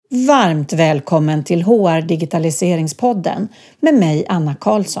Varmt välkommen till HR Digitaliseringspodden med mig Anna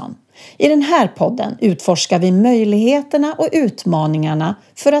Karlsson. I den här podden utforskar vi möjligheterna och utmaningarna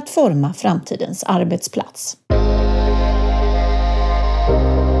för att forma framtidens arbetsplats.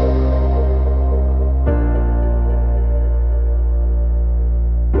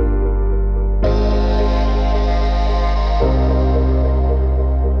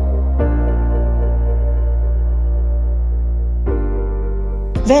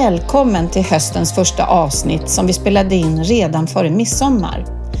 Välkommen till höstens första avsnitt som vi spelade in redan före midsommar.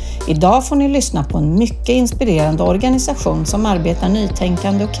 Idag får ni lyssna på en mycket inspirerande organisation som arbetar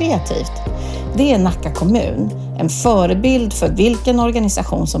nytänkande och kreativt. Det är Nacka kommun, en förebild för vilken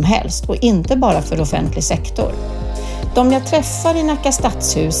organisation som helst och inte bara för offentlig sektor. De jag träffar i Nacka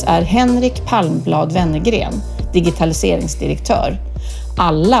stadshus är Henrik Palmblad Wennergren, digitaliseringsdirektör.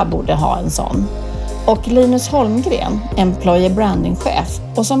 Alla borde ha en sån. Och Linus Holmgren, employer branding-chef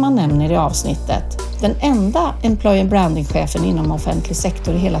och som man nämner i avsnittet, den enda employer branding-chefen inom offentlig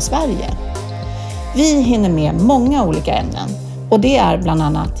sektor i hela Sverige. Vi hinner med många olika ämnen och det är bland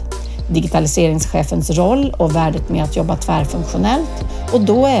annat digitaliseringschefens roll och värdet med att jobba tvärfunktionellt och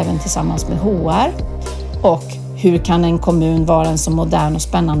då även tillsammans med HR. Och hur kan en kommun vara en så modern och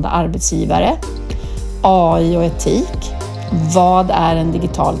spännande arbetsgivare? AI och etik. Vad är en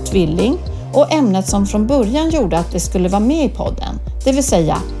digital tvilling? Och ämnet som från början gjorde att det skulle vara med i podden, det vill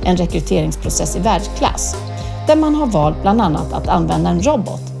säga en rekryteringsprocess i världsklass, där man har valt bland annat att använda en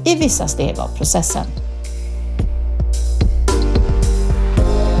robot i vissa steg av processen.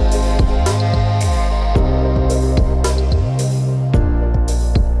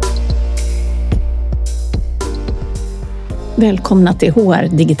 Välkomna till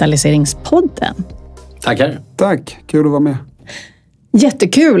HR Digitaliseringspodden. Tackar. Tack, kul att vara med.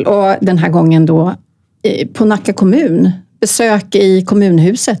 Jättekul, och den här gången då på Nacka kommun. Besök i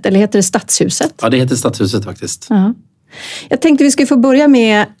kommunhuset, eller heter det stadshuset? Ja, det heter stadshuset faktiskt. Ja. Jag tänkte vi ska få börja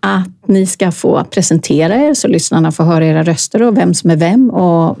med att ni ska få presentera er så lyssnarna får höra era röster och vem som är vem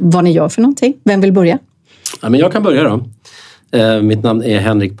och vad ni gör för någonting. Vem vill börja? Ja, men jag kan börja då. Mitt namn är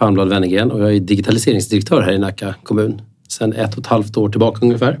Henrik Palmblad Wennergren och jag är digitaliseringsdirektör här i Nacka kommun sedan 1,5 år tillbaka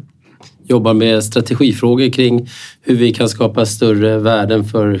ungefär. Jobbar med strategifrågor kring hur vi kan skapa större värden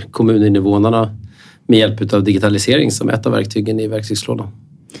för kommuninvånarna med hjälp av digitalisering som ett av verktygen i verktygslådan.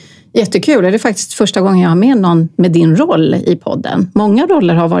 Jättekul, det är faktiskt första gången jag har med någon med din roll i podden. Många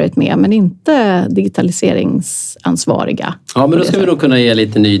roller har varit med men inte digitaliseringsansvariga. Ja, men då ska vi nog kunna ge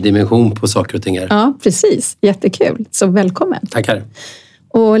lite ny dimension på saker och ting här. Ja, precis. Jättekul. Så välkommen. Tackar.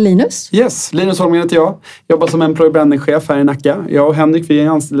 Och Linus? Yes, Linus Holmgren heter jag. Jobbar som employer branding-chef här i Nacka. Jag och Henrik, vi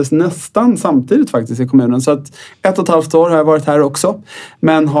anställdes nästan samtidigt faktiskt i kommunen. Så att 1,5 år har jag varit här också.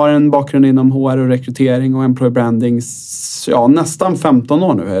 Men har en bakgrund inom HR och rekrytering och employer branding. Ja, nästan 15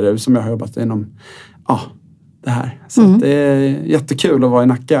 år nu är det som jag har jobbat inom det här. Så att det är jättekul att vara i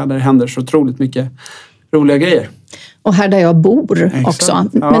Nacka där det händer så otroligt mycket roliga grejer. Och här där jag bor också.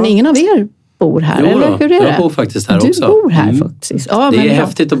 Ja. Men ingen av er bor här, eller hur är det? Jag bor faktiskt här också. Du bor här faktiskt. Ja, det är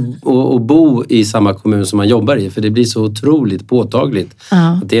häftigt att bo i samma kommun som man jobbar i, för det blir så otroligt påtagligt.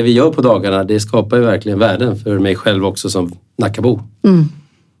 Att det vi gör på dagarna, det skapar ju verkligen värden för mig själv också som Nackabo.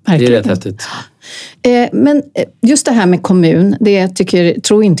 Det är rätt häftigt. Men just det här med kommun, det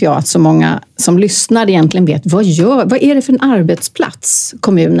tror inte jag att så många som lyssnar egentligen vet. Vad är det för en arbetsplats,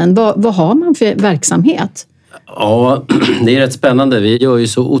 kommunen? Vad har man för verksamhet? Ja, det är rätt spännande. Vi gör ju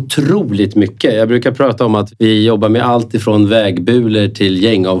så otroligt mycket. Jag brukar prata om att vi jobbar med allt ifrån vägbulor till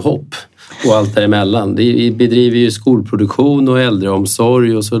gängavhopp och allt däremellan. Vi bedriver ju skolproduktion och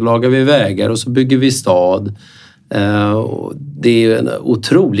äldreomsorg och så lagar vi vägar och så bygger vi stad. Det är ju en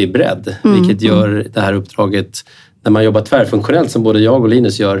otrolig bredd, vilket gör det här uppdraget, när man jobbar tvärfunktionellt som både jag och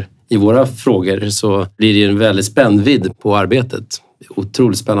Linus gör i våra frågor, så blir det ju en väldigt spännvidd på arbetet.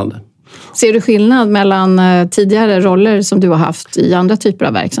 Otroligt spännande. Ser du skillnad mellan tidigare roller som du har haft i andra typer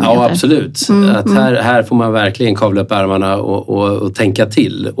av verksamheter? Ja, absolut. Att här får man verkligen kavla upp ärmarna och tänka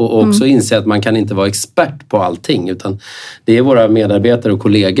till. Och också inse att man kan inte vara expert på allting. Utan det är våra medarbetare och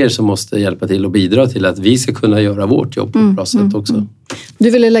kollegor som måste hjälpa till och bidra till att vi ska kunna göra vårt jobb på ett bra sätt också. Du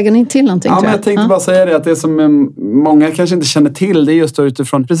ville lägga ner till någonting, men jag tänkte bara säga det, att det som många kanske inte känner till, det är just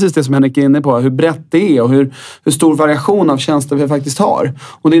utifrån precis det som Henrik är inne på, hur brett det är och hur stor variation av tjänster vi faktiskt har.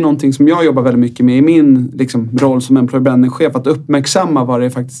 Och det är någonting som jag jobbar väldigt mycket med i min roll som employer branding-chef, att uppmärksamma vad det är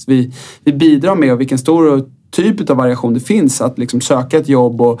faktiskt vi bidrar med och vilken stor typ av variation det finns att söka ett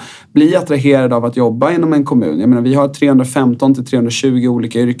jobb och bli attraherad av att jobba inom en kommun. Jag menar, vi har 315 till 320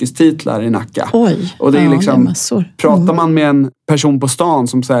 olika yrkestitlar i Nacka. Oj, och det är det är massor. Pratar man med en person på stan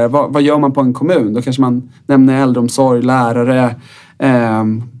som säger vad gör man på en kommun? Då kanske man nämner äldreomsorg, lärare,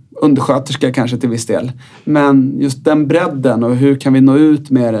 undersköterska kanske till viss del. Men just den bredden och hur kan vi nå ut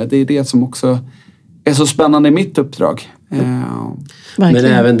med det, det är det som också är så spännande i mitt uppdrag. Men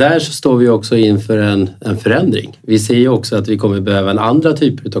även där så står vi också inför en förändring. Vi ser ju också att vi kommer behöva en andra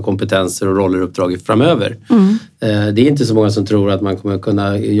typer av kompetenser och roller och uppdrag framöver. Det är inte så många som tror att man kommer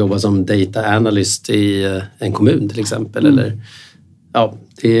kunna jobba som data analyst i en kommun till exempel. Eller, ja,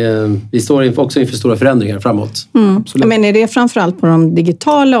 vi står också inför stora förändringar framåt. Men är det framförallt på de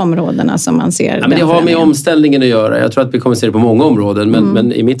digitala områdena som man ser? Ja, men det har med omställningen att göra. Jag tror att vi kommer se det på många områden.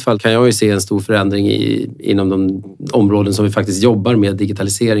 Men i mitt fall kan jag ju se en stor förändring inom de områden som vi faktiskt jobbar med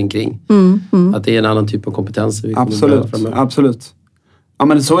digitalisering kring. Att det är en annan typ av kompetens vi kommer behöva framöver. Absolut. Ja,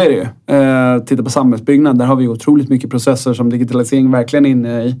 men så är det ju. Titta på samhällsbyggnad, där har vi otroligt mycket processer som digitalisering verkligen är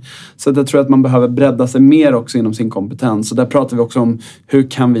inne i. Så jag tror att man behöver bredda sig mer också inom sin kompetens. Och där pratar vi också om hur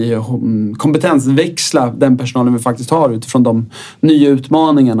kan vi kompetensväxla den personalen vi faktiskt har utifrån de nya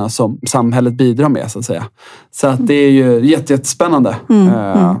utmaningarna som samhället bidrar med, så att säga. Så att det är ju jättespännande.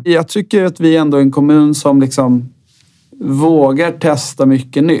 Jag tycker att vi ändå är en kommun som liksom vågar testa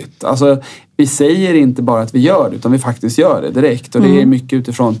mycket nytt. Alltså, vi säger inte bara att vi gör det, utan vi faktiskt gör det direkt. Och det är mycket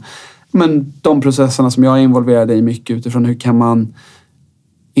utifrån de processerna som jag är involverad i, mycket utifrån hur kan man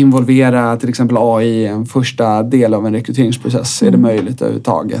involvera till exempel AI i en första del av en rekryteringsprocess. Är det möjligt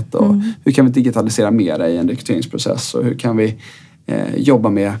överhuvudtaget? Och hur kan vi digitalisera mera i en rekryteringsprocess? Och hur kan vi jobba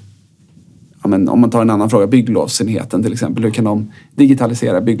med, om man tar en annan fråga, bygglovsenheten till exempel. Hur kan de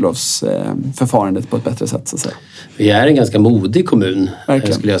digitalisera bygglovsförfarandet på ett bättre sätt, så att säga? Vi är en ganska modig kommun,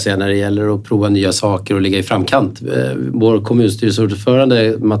 verkligen, skulle jag säga, när det gäller att prova nya saker och ligga i framkant. Vår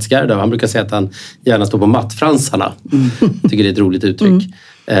kommunstyrelseordförande Mats Gerdau, han brukar säga att han gärna står på mattfransarna. Tycker det är ett roligt uttryck.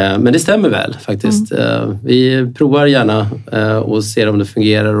 Men det stämmer väl faktiskt. Vi provar gärna och ser om det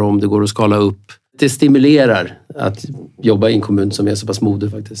fungerar och om det går att skala upp. Det stimulerar att jobba i en kommun som är så pass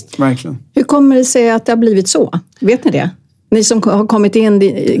modig faktiskt. Verkligen. Hur kommer det sig att det har blivit så? Vet ni det? Ni som har kommit in ganska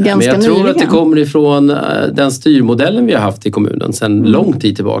nyligen. Jag tror att det kommer ifrån den styrmodellen vi har haft i kommunen sedan lång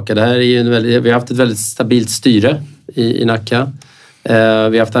tid tillbaka. Det här är ju vi har haft ett väldigt stabilt styre i Nacka. Vi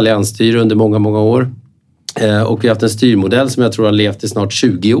har haft alliansstyre under många år. Och vi har haft en styrmodell som jag tror har levt i snart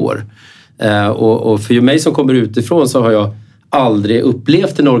 20 år. Och för mig som kommer utifrån så har jag aldrig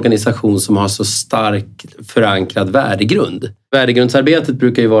upplevt en organisation som har så stark förankrad värdegrund. Värdegrundsarbetet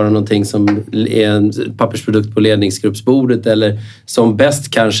brukar ju vara någonting som är en pappersprodukt på ledningsgruppsbordet eller som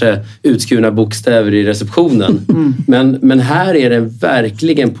bäst kanske utskurna bokstäver i receptionen. Men här är den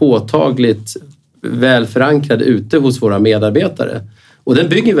verkligen påtagligt väl förankrad ute hos våra medarbetare. Och den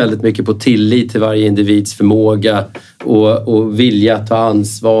bygger väldigt mycket på tillit till varje individs förmåga och vilja att ta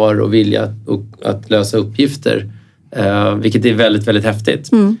ansvar och vilja att lösa uppgifter. Vilket är väldigt, väldigt häftigt.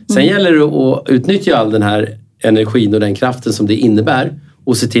 Sen gäller det att utnyttja all den här energin och den kraften som det innebär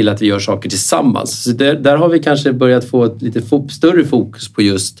och se till att vi gör saker tillsammans. Så där har vi kanske börjat få ett lite större fokus på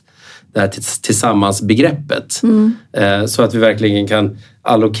just det här tillsammansbegreppet. Så att vi verkligen kan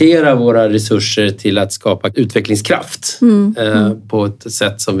allokera våra resurser till att skapa utvecklingskraft på ett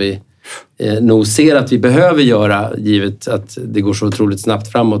sätt som vi nog ser att vi behöver göra, givet att det går så otroligt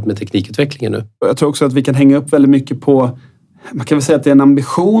snabbt framåt med teknikutvecklingen nu. Jag tror också att vi kan hänga upp väldigt mycket på, man kan väl säga att det är en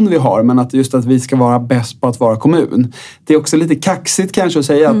ambition vi har, men att just att vi ska vara bäst på att vara kommun. Det är också lite kaxigt kanske att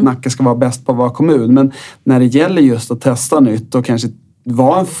säga att Nacka ska vara bäst på att vara kommun, men när det gäller just att testa nytt och kanske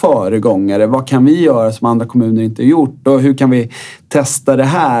vara en föregångare, vad kan vi göra som andra kommuner inte har gjort och hur kan vi testa det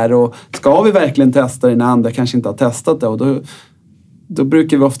här och ska vi verkligen testa det när andra kanske inte har testat det, och då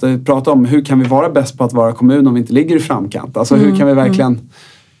brukar vi ofta prata om hur kan vi vara bäst på att vara kommun om vi inte ligger i framkant. Alltså hur kan vi verkligen...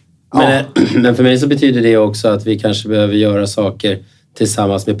 Men för mig så betyder det också att vi kanske behöver göra saker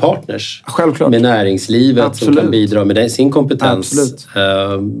tillsammans med partners. Självklart. Med näringslivet som kan bidra med sin kompetens.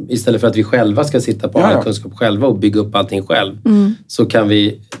 Istället för att vi själva ska sitta på all kunskap själva och bygga upp allting själv. Så kan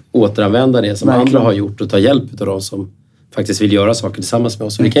vi återanvända det som andra har gjort och ta hjälp av de som faktiskt vill göra saker tillsammans med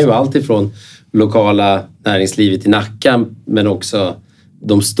oss. Så det kan ju vara allt ifrån lokala näringslivet i Nacka, men också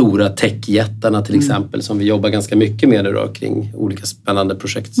de stora techjättarna till exempel, som vi jobbar ganska mycket med nu då, kring olika spännande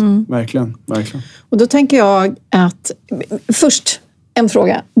projekt. Verkligen. Och då tänker jag att först en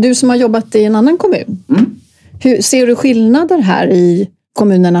fråga. Du som har jobbat i en annan kommun. Hur ser du skillnader här i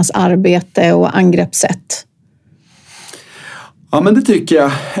kommunernas arbete och angreppssätt? Ja, men det tycker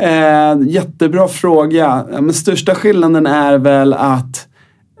jag. Jättebra fråga. Men största skillnaden är väl att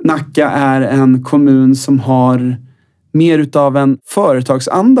Nacka är en kommun som har mer utav en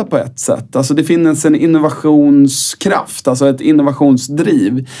företagsanda på ett sätt. Alltså det finns en innovationskraft, alltså ett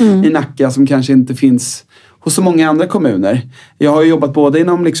innovationsdriv i Nacka som kanske inte finns hos så många andra kommuner. Jag har jobbat både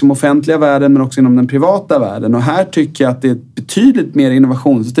inom liksom offentliga världen men också inom den privata världen. Och här tycker jag att det är betydligt mer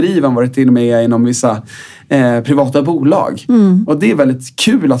innovationsdriv än vad det till och med är inom vissa privata bolag. Och det är väldigt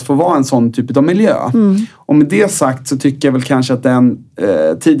kul att få vara en sån typ av miljö. Och med det sagt så tycker jag väl kanske att den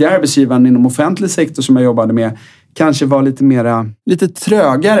tidigare arbetsgivaren inom offentlig sektor som jag jobbade med kanske var lite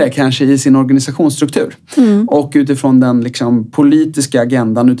trögare kanske i sin organisationsstruktur. Och utifrån den liksom politiska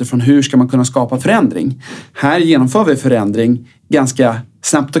agendan, utifrån hur ska man kunna skapa förändring. Här genomför vi förändring ganska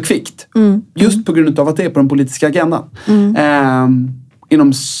snabbt och kvickt. Just på grund av att det är på den politiska agendan.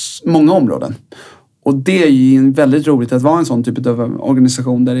 Inom många områden. Och det är ju väldigt roligt att vara en sån typ av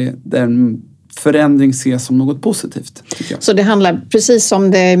organisation där en förändring ses som något positivt. Tycker jag. Så det handlar, precis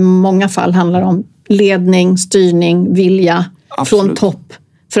som det i många fall handlar om ledning, styrning, vilja. Absolut. Från topp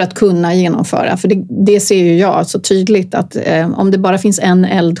för att kunna genomföra. För det ser ju jag så tydligt att om det bara finns en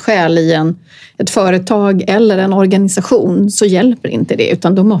eldsjäl i ett företag eller en organisation så hjälper inte det.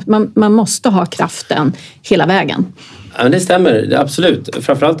 Utan man måste ha kraften hela vägen. Ja, det stämmer, absolut.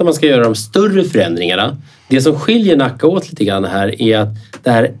 Framförallt om man ska göra de större förändringarna. Det som skiljer Nacka åt lite grann här är att det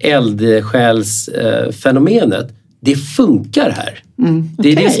här eldsjälsfenomenet, det funkar här.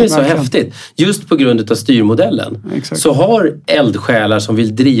 Det är det som är så häftigt. Just på grund av styrmodellen. Exakt. Så har eldsjälar som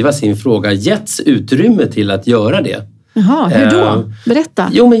vill driva sin fråga getts utrymme till att göra det. Jaha, hur då? Berätta.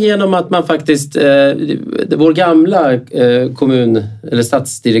 Jo, men genom att man faktiskt, vår gamla kommun eller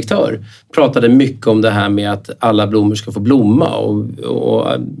stadsdirektör pratade mycket om det här med att alla blommor ska få blomma och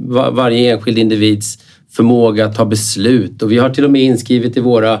varje enskild individs förmåga att ta beslut. Och vi har till och med inskrivet i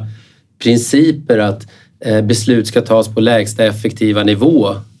våra principer att beslut ska tas på lägsta effektiva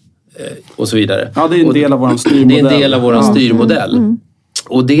nivå och så vidare. Ja, det är en del av vår styrmodell. Det är en del av vår styrmodell.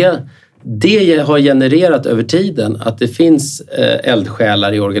 Och det har genererat över tiden att det finns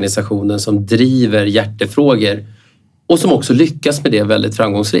eldsjälar i organisationen som driver hjärtefrågor och som också lyckas med det väldigt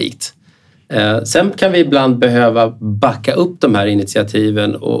framgångsrikt. Sen kan vi ibland behöva backa upp de här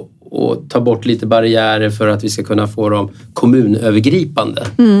initiativen och ta bort lite barriärer för att vi ska kunna få dem kommunövergripande.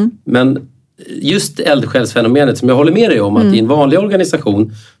 Men just eldsjälsfenomenet som jag håller med dig om att i en vanlig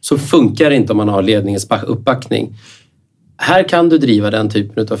organisation så funkar det inte om man har ledningens uppbackning. Här kan du driva den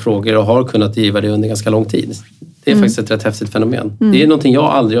typen av frågor och har kunnat driva det under ganska lång tid. Det är faktiskt ett rätt häftigt fenomen. Det är någonting jag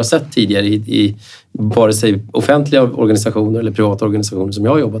aldrig har sett tidigare i vare sig offentliga organisationer eller privata organisationer som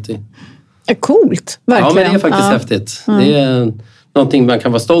jag har jobbat i. Coolt, verkligen. Ja, men det är faktiskt häftigt. Det är någonting man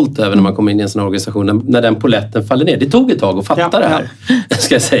kan vara stolt över när man kommer in i en sån organisation. När den poletten faller ner. Det tog ett tag att fatta det här.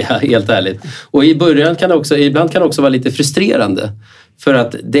 Ska jag säga, helt ärligt. Och i början ibland kan det också vara lite frustrerande. För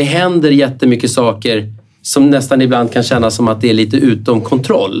att det händer jättemycket saker som nästan ibland kan kännas som att det är lite utom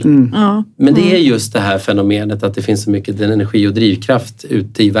kontroll. Men det är just det här fenomenet att det finns så mycket energi och drivkraft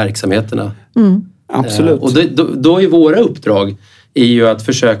ute i verksamheterna. Absolut. Och då är våra uppdrag är ju att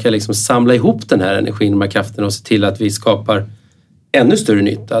försöka liksom samla ihop den här energin, de här krafterna och se till att vi skapar ännu större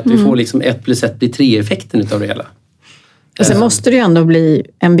nytta. Att vi får liksom 1 + 1 blir 3-effekten utav det hela. Och sen måste det ju ändå bli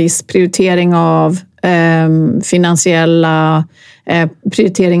en viss prioritering av finansiella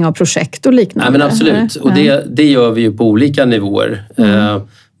prioritering av projekt och liknande. Ja, men absolut. Och det gör vi ju på olika nivåer.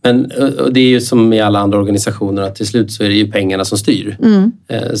 Men det är ju som i alla andra organisationer att till slut så är det ju pengarna som styr.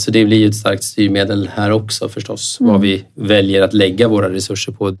 Så det blir ju ett starkt styrmedel här också förstås. Vad vi väljer att lägga våra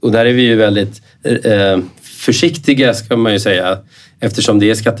resurser på. Och där är vi ju väldigt försiktiga ska man ju säga. Eftersom det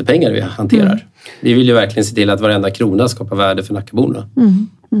är skattepengar vi hanterar. Vi vill ju verkligen se till att varenda krona skapar värde för Nackaborna.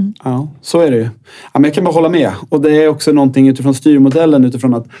 Ja, så är det ju. Ja, men jag kan bara hålla med. Och det är också någonting utifrån styrmodellen.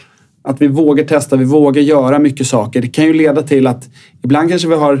 Utifrån att vi vågar testa, vi vågar göra mycket saker. Det kan ju leda till att ibland kanske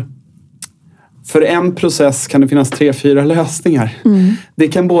vi har... För en process kan det finnas 3-4 lösningar. Det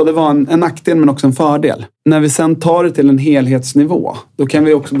kan både vara en nackdel men också en fördel. När vi sen tar det till en helhetsnivå, då kan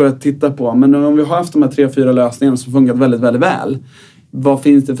vi också börja titta på, men om vi har haft de här 3-4 lösningarna som fungerat väldigt, väldigt väl. Vad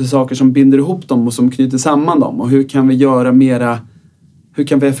finns det för saker som binder ihop dem och som knyter samman dem? Och hur kan vi göra mera, hur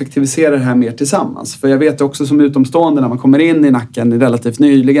kan vi effektivisera det här mer tillsammans? För jag vet också som utomstående när man kommer in i Nacken relativt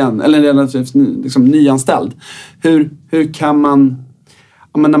nyligen, eller relativt liksom nyanställd. Hur kan man...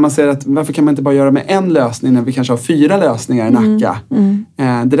 Men när man säger att varför kan man inte bara göra med en lösning när vi kanske har 4 lösningar i Nacka.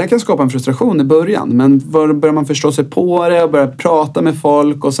 Det där kan skapa en frustration i början. Men börjar man förstå sig på det och börja prata med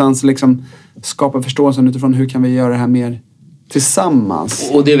folk och sen så liksom skapa förståelsen utifrån hur kan vi göra det här mer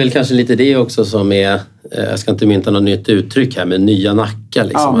tillsammans. Och det är väl kanske lite det också som är, jag ska inte mynta något nytt uttryck här, men nya Nacka.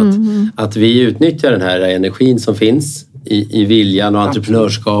 Liksom. Att vi utnyttjar den här energin som finns i viljan och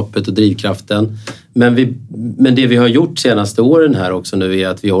entreprenörskapet och drivkraften. Men det vi har gjort senaste åren här också nu är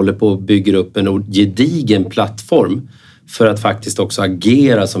att vi håller på att bygga upp en gedigen plattform för att faktiskt också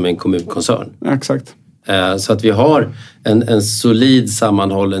agera som en kommunkoncern. Exakt. Så att vi har en solid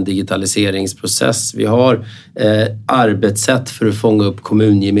sammanhållen digitaliseringsprocess. Vi har arbetssätt för att fånga upp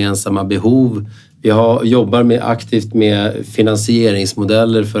kommungemensamma behov. Vi jobbar aktivt med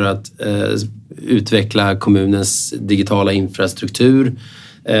finansieringsmodeller för att utveckla kommunens digitala infrastruktur.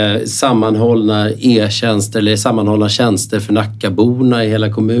 Sammanhållna e-tjänster eller sammanhållna tjänster för Nackaborna i hela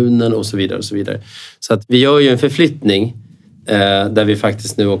kommunen och så vidare och så vidare. Så att vi gör ju en förflyttning där vi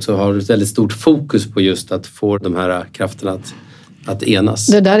faktiskt nu också har ett väldigt stort fokus på just att få de här krafterna att enas.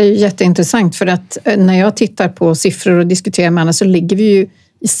 Det där är ju jätteintressant, för att när jag tittar på siffror och diskuterar med andra så ligger vi ju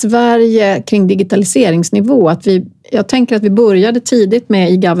i Sverige kring digitaliseringsnivå. Jag tänker att vi började tidigt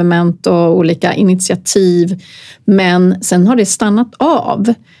med e-government och olika initiativ, men sen har det stannat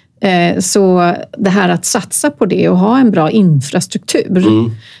av. Så det här att satsa på det och ha en bra infrastruktur,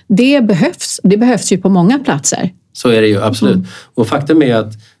 det behövs ju på många platser. Så är det ju, absolut. Och faktum är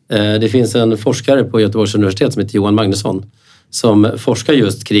att det finns en forskare på Göteborgs universitet som heter Johan Magnusson som forskar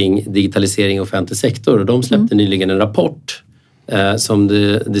just kring digitalisering i offentlig sektor, och de släppte nyligen en rapport som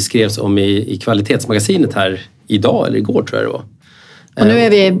det skrevs om i kvalitetsmagasinet här idag eller igår tror jag det var. Och nu är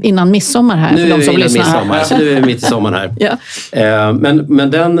vi innan midsommar här. Nu är vi innan midsommar, så nu är vi mitt i sommaren här. Ja.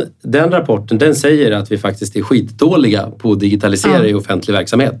 Men den rapporten, den säger att vi faktiskt är skitdåliga på att digitalisera i offentlig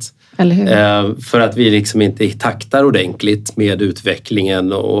verksamhet. Eller hur? För att vi liksom inte taktar ordentligt med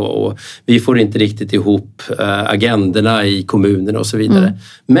utvecklingen och vi får inte riktigt ihop agenderna i kommunerna och så vidare.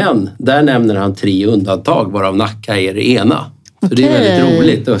 Men där nämner han 3 undantag, varav Nacka är det ena. Så det är väldigt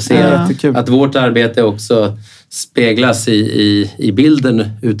roligt att se att vårt arbete också speglas i bilden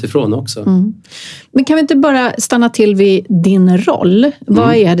utifrån också. Men kan vi inte bara stanna till vid din roll?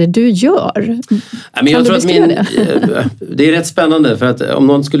 Vad är det du gör? Jag tror att det är rätt spännande, för att om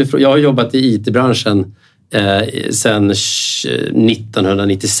någon jag har jobbat i IT-branschen sedan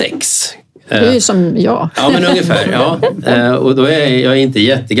 1996. Det är ju som jag. Ja, men ungefär. Ja. Och då är jag inte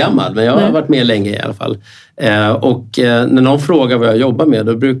jättegammal, men jag har varit med länge i alla fall. Och när någon frågar vad jag jobbar med,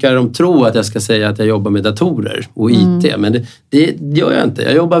 då brukar de tro att jag ska säga att jag jobbar med datorer och IT. Men det gör jag inte.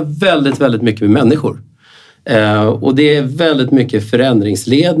 Jag jobbar väldigt, väldigt mycket med människor. Och det är väldigt mycket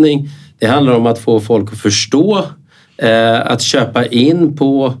förändringsledning. Det handlar om att få folk att förstå, att köpa in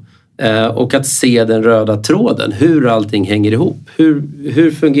på och att se den röda tråden. Hur allting hänger ihop.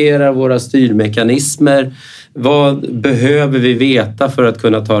 Hur fungerar våra styrmekanismer? Vad behöver vi veta för att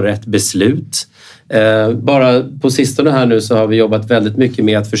kunna ta rätt beslut? Bara på sistone här nu så har vi jobbat väldigt mycket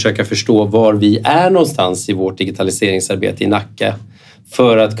med att försöka förstå var vi är någonstans i vårt digitaliseringsarbete i Nacka.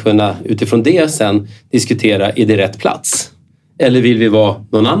 För att kunna utifrån det sen diskutera, är det rätt plats? Eller vill vi vara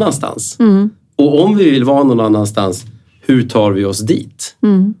någon annanstans? Och om vi vill vara någon annanstans, hur tar vi oss dit?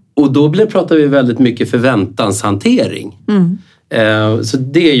 Och då pratar vi väldigt mycket förväntanshantering. Så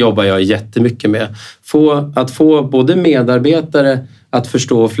det jobbar jag jättemycket med. Att få både medarbetare att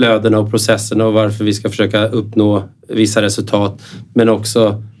förstå flödena och processerna och varför vi ska försöka uppnå vissa resultat. Men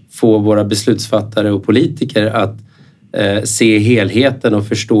också få våra beslutsfattare och politiker att se helheten och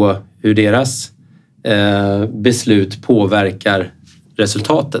förstå hur deras beslut påverkar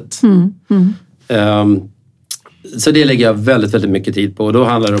resultatet. Så det lägger jag väldigt, väldigt mycket tid på. Och då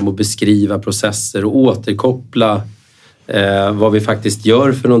handlar det om att beskriva processer och återkoppla vad vi faktiskt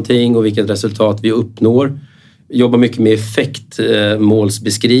gör för någonting och vilket resultat vi uppnår. Jobbar mycket med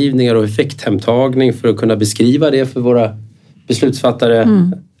effektmålsbeskrivningar och effekthemtagning för att kunna beskriva det för våra beslutsfattare.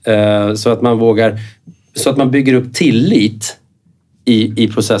 Så att man vågar, så att man bygger upp tillit i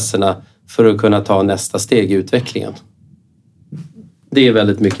processerna för att kunna ta nästa steg i utvecklingen. Det är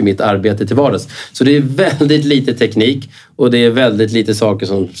väldigt mycket mitt arbete till vardags. Så det är väldigt lite teknik och det är väldigt lite saker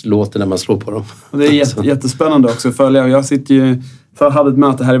som låter när man slår på dem. Och det är jättespännande också att följa. Jag hade ett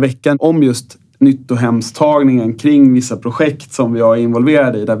möte här i veckan om just nyttohemstagningen kring vissa projekt som jag är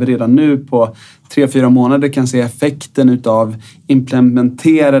involverade i. Där vi redan nu på 3-4 månader kan se effekten utav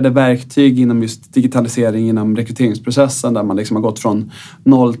implementerade verktyg inom just digitalisering inom rekryteringsprocessen. Där man liksom har gått från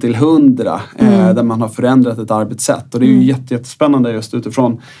 0 till 100. Där man har förändrat ett arbetssätt. Och det är ju jättespännande just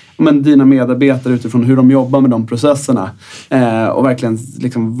utifrån dina medarbetare, utifrån hur de jobbar med de processerna. Och verkligen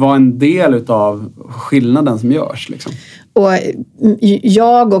liksom vara en del utav skillnaden som görs. Liksom. Och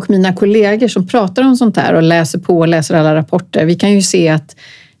jag och mina kollegor som pratar om sånt här och läser alla rapporter, vi kan ju se att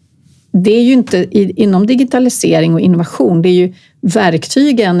det är ju inte inom digitalisering och innovation, det är ju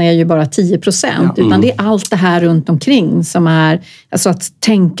verktygen är ju bara 10%, utan det är allt det här runt omkring som är alltså att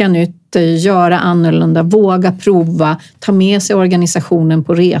tänka nytt, göra annorlunda, våga prova, ta med sig organisationen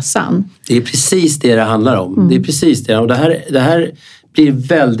på resan. Det är precis det handlar om. Det är precis det. Och det här blir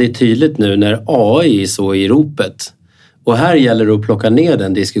väldigt tydligt nu när AI är så i ropet. Och här gäller det att plocka ner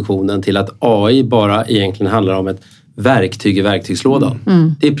den diskussionen till att AI bara egentligen handlar om ett verktyg i verktygslådan.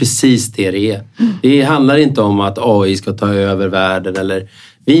 Det är precis det är. Det handlar inte om att AI ska ta över världen eller...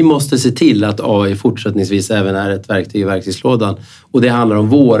 Vi måste se till att AI fortsättningsvis även är ett verktyg i verktygslådan. Och det handlar om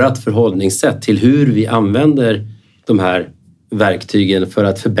vårat förhållningssätt till hur vi använder de här verktygen för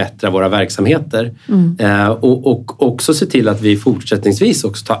att förbättra våra verksamheter. Och också se till att vi fortsättningsvis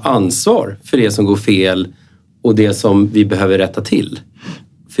också tar ansvar för det som går fel och det som vi behöver rätta till.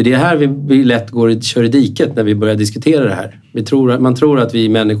 För det är här vi lätt kör i diket när vi börjar diskutera det här. Man tror att vi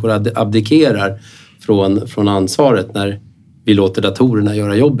människor abdikerar från ansvaret när vi låter datorerna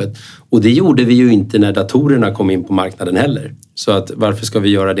göra jobbet. Och det gjorde vi ju inte när datorerna kom in på marknaden heller. Så att varför ska vi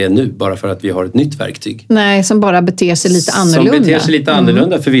göra det nu bara för att vi har ett nytt verktyg? Nej, som bara beter sig lite annorlunda. Som beter sig lite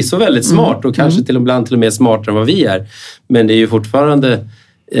annorlunda, förvisso väldigt smart och kanske ibland till och med smartare än vad vi är. Men det är ju fortfarande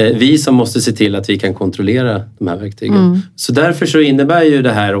vi som måste se till att vi kan kontrollera de här verktygen. Så därför så innebär ju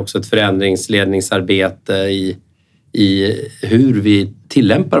det här också ett förändringsledningsarbete i hur vi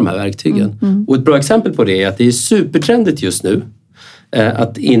tillämpar de här verktygen. Och ett bra exempel på det är att det är supertrendigt just nu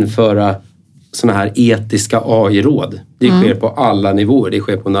att införa såna här etiska AI-råd. Det sker på alla nivåer. Det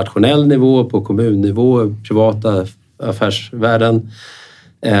sker på nationell nivå, på kommunnivå, privata affärsvärlden.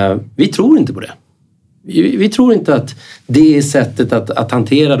 Vi tror inte på det. Vi tror inte att det är sättet att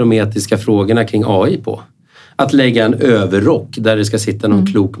hantera de etiska frågorna kring AI på. Att lägga en överrock där det ska sitta någon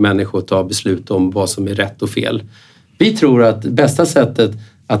klok människa och ta beslut om vad som är rätt och fel. Vi tror att bästa sättet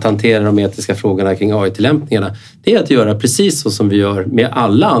att hantera de etiska frågorna kring AI-tillämpningarna, det är att göra precis så som vi gör med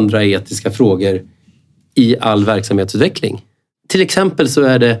alla andra etiska frågor i all verksamhetsutveckling. Till exempel så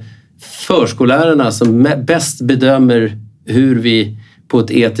är det förskollärarna som bäst bedömer hur vi på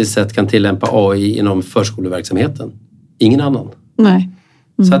ett etiskt sätt kan tillämpa AI inom förskoleverksamheten. Ingen annan. Nej.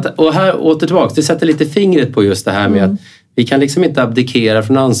 Så att, och här åter tillbaka, det sätter lite fingret på just det här med att vi kan liksom inte abdikera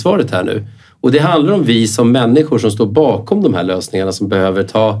från ansvaret här nu. Och det handlar om vi som människor som står bakom de här lösningarna som behöver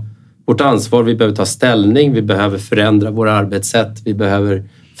ta vårt ansvar, vi behöver ta ställning, vi behöver förändra våra arbetssätt, vi behöver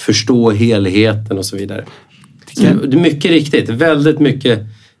förstå helheten och så vidare. Så det är mycket riktigt, väldigt mycket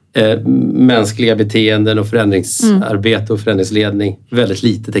mänskliga beteenden och förändringsarbete och förändringsledning. Väldigt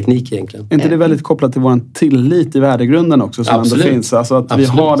lite teknik egentligen. Är inte det väldigt kopplat till vår tillit i värdegrunden också som ändå finns? Alltså att vi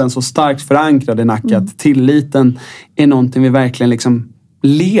har den så starkt förankrad i Nacka att tilliten är någonting vi verkligen liksom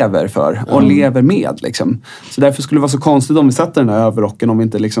lever för och lever med. Liksom. Så därför skulle det vara så konstigt om vi sätter den här överrocken om vi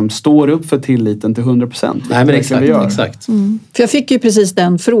inte liksom står upp för tilliten till 100%. Nej, men exakt. För jag fick ju precis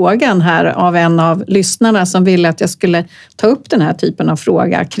den frågan här av en av lyssnarna som ville att jag skulle ta upp den här typen av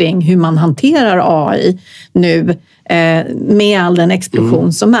fråga kring hur man hanterar AI nu med all den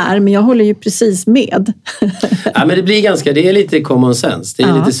explosion som är. Men jag håller ju precis med. Ja, men det är lite common sense. Det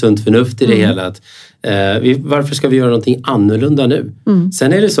är lite sunt förnuft i det hela. Att, varför ska vi göra någonting annorlunda nu?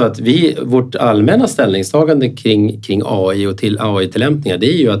 Sen är det så att vårt allmänna ställningstagande kring AI och till AI-tillämpningar,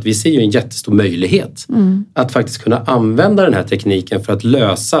 det är ju att vi ser ju en jättestor möjlighet att faktiskt kunna använda den här tekniken för att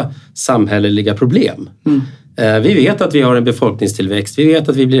lösa samhälleliga problem. Vi vet att vi har en befolkningstillväxt, vi vet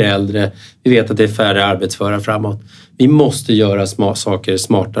att vi blir äldre, vi vet att det är färre arbetsföra framåt. Vi måste göra saker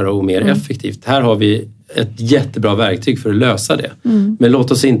smartare och mer effektivt. Här har vi ett jättebra verktyg för att lösa det. Men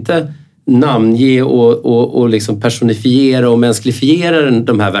låt oss inte namnge och liksom personifiera och mänsklifiera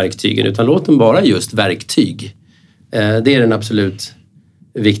de här verktygen, utan låt dem vara just verktyg. Det är den absolut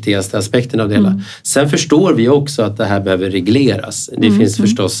viktigaste aspekten av det hela. Sen förstår vi också att det här behöver regleras. Det finns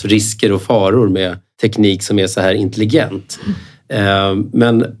förstås risker och faror med teknik som är så här intelligent.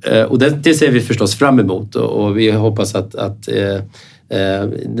 Och det ser vi förstås fram emot och vi hoppas att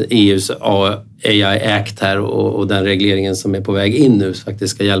EUs AI Act här och den regleringen som är på väg in nu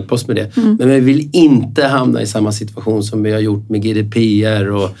faktiskt ska hjälpa oss med det. Men vi vill inte hamna i samma situation som vi har gjort med GDPR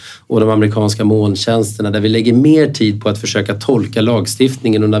och de amerikanska molntjänsterna där vi lägger mer tid på att försöka tolka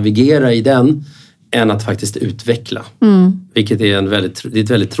lagstiftningen och navigera i den än att faktiskt utveckla. Vilket är det är ett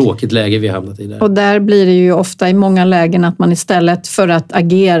väldigt tråkigt läge vi har hamnat i där. Och där blir det ju ofta i många lägen att man istället för att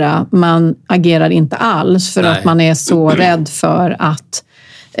agera, man agerar inte alls för att man är så rädd för att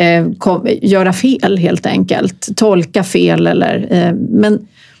göra fel helt enkelt. Tolka fel eller...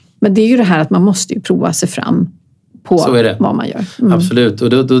 Men det är ju det här att man måste ju prova sig fram på vad man gör. Absolut, och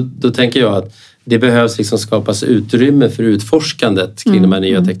då tänker jag att det behövs liksom skapas utrymme för utforskandet kring de här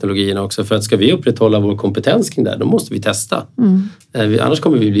nya teknologierna också. För att ska vi upprätthålla vår kompetens kring det här, då måste vi testa. Annars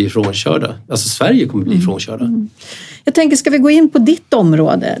kommer vi bli ifrånkörda. Alltså Sverige kommer bli ifrånkörda. Jag tänker, ska vi gå in på ditt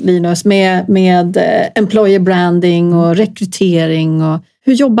område, Linus, med employer branding och rekrytering. Och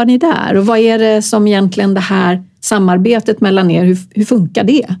hur jobbar ni där? Och vad är det som egentligen det här samarbetet mellan er, hur funkar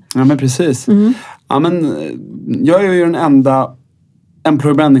det? Ja, men precis. Ja, men jag är ju den enda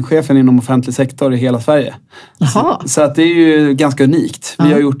employer branding-chefen inom offentlig sektor i hela Sverige. Så att det är ju ganska unikt.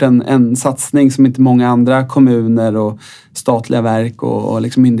 Vi har gjort en satsning som inte många andra kommuner och statliga verk och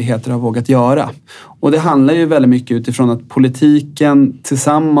liksom myndigheter har vågat göra. Och det handlar ju väldigt mycket utifrån att politiken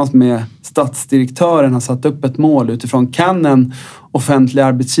tillsammans med statsdirektören har satt upp ett mål utifrån kan en offentlig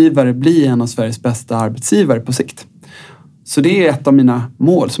arbetsgivare bli en av Sveriges bästa arbetsgivare på sikt. Så det är ett av mina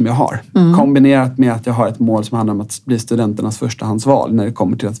mål som jag har. Kombinerat med att jag har ett mål som handlar om att bli studenternas förstahandsval när det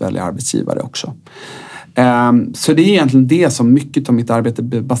kommer till att välja arbetsgivare också. Så det är egentligen det som mycket av mitt arbete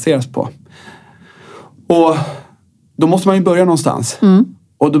baseras på. Och då måste man ju börja någonstans.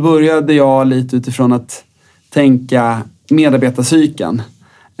 Och då började jag lite utifrån att tänka medarbetarcykeln.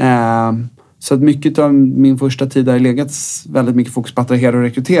 Så att mycket av min första tid har legat väldigt mycket fokus på att attrahera och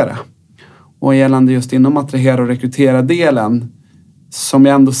rekrytera. Och gällande just inom attrahera och rekrytera-delen som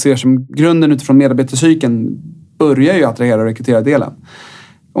jag ändå ser som grunden utifrån medarbetarcykeln börjar ju attrahera och rekrytera-delen.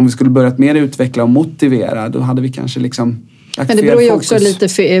 Om vi skulle börjat mer utveckla och motivera då hade vi kanske liksom men det beror ju också lite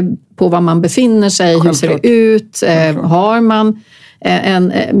på var man befinner sig, hur ser det ut, har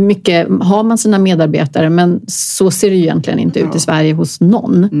man sina medarbetare men så ser det ju egentligen inte ut i Sverige hos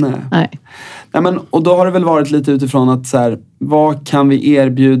någon. Nej, men, och då har det väl varit lite utifrån att så här, vad kan vi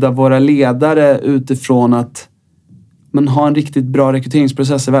erbjuda våra ledare utifrån att ha en riktigt bra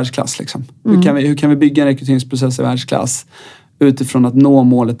rekryteringsprocess i världsklass liksom. Hur kan vi bygga en rekryteringsprocess i världsklass utifrån att nå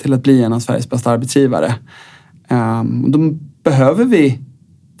målet till att bli en av Sveriges bästa arbetsgivare. Då behöver vi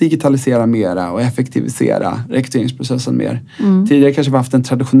digitalisera mera och effektivisera rekryteringsprocessen mer. Tidigare kanske vi haft en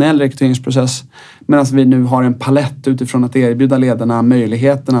traditionell rekryteringsprocess medan vi nu har en palett utifrån att erbjuda ledarna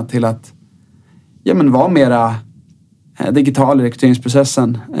möjligheterna till att vara mera digital i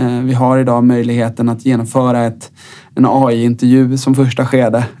rekryteringsprocessen. Vi har idag möjligheten att genomföra en AI-intervju som första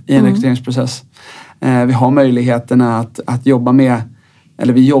skede i en rekryteringsprocess. Vi har möjligheterna att jobba med,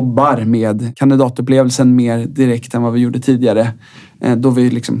 eller vi jobbar med kandidatupplevelsen mer direkt än vad vi gjorde tidigare. Då vi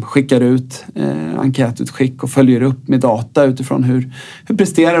liksom skickar ut enkätutskick och följer upp med data utifrån hur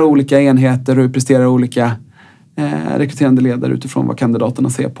presterar olika enheter och hur presterar olika rekryterande ledare utifrån vad kandidaterna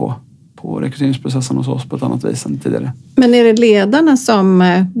ser på rekryteringsprocessen hos oss på ett annat vis än tidigare. Men är det ledarna som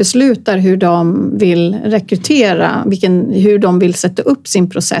beslutar hur de vill rekrytera, hur de vill sätta upp sin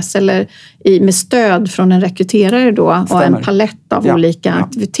process eller med stöd från en rekryterare då och en palett av olika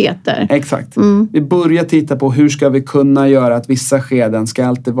aktiviteter? Exakt. Vi börjar titta på hur ska vi kunna göra att vissa skeden ska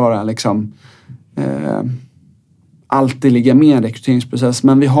alltid vara liksom alltid ligga med i en rekryteringsprocess,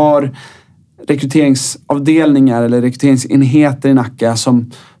 men vi har rekryteringsavdelningar eller rekryteringsenheter i Nacka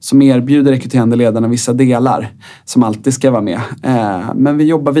som erbjuder rekryterande ledarna vissa delar som alltid ska vara med. Men vi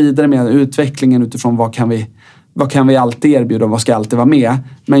jobbar vidare med utvecklingen utifrån vad kan vi alltid erbjuda och vad ska alltid vara med.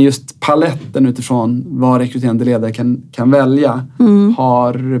 Men just paletten utifrån vad rekryterande ledare kan välja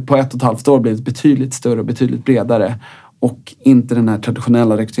har på 1,5 år blivit betydligt större och betydligt bredare. Och inte den här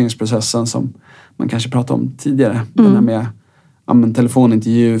traditionella rekryteringsprocessen som man kanske pratade om tidigare. Den här med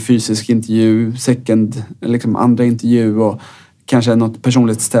telefonintervju, fysisk intervju, andra intervju och kanske något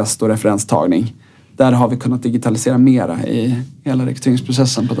personlighetstest och referenstagning. Där har vi kunnat digitalisera mera i hela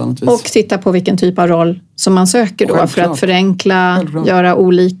rekryteringsprocessen på ett annat vis. Och titta på vilken typ av roll som man söker då för att förenkla, göra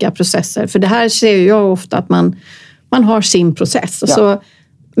olika processer. För det här ser jag ofta att man har sin process. Och så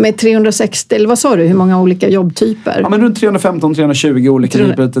med 360, eller vad sa du, hur många olika jobbtyper? Ja, men runt 315-320 olika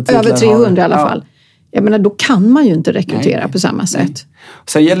typer. Över 300 i alla fall. Jag menar, då kan man ju inte rekrytera på samma sätt.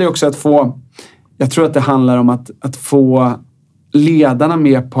 Sen gäller det också att jag tror att det handlar om att få ledarna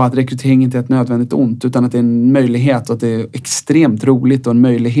med på att rekrytering inte är ett nödvändigt ont utan att det är en möjlighet och att det är extremt roligt och en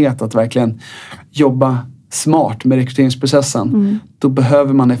möjlighet att verkligen jobba smart med rekryteringsprocessen. Då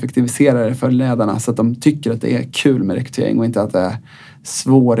behöver man effektivisera det för ledarna så att de tycker att det är kul med rekrytering och inte att det är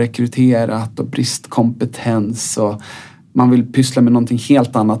svårrekryterat och bristkompetens och man vill pyssla med någonting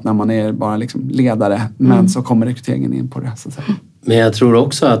helt annat när man är bara liksom ledare. Men så kommer rekryteringen in på det. Så att säga. Men jag tror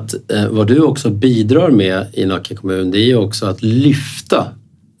också att vad du också bidrar med i Nacka kommun, det är ju också att lyfta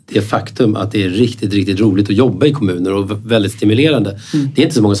det faktum att det är riktigt, riktigt roligt att jobba i kommuner och väldigt stimulerande. Det är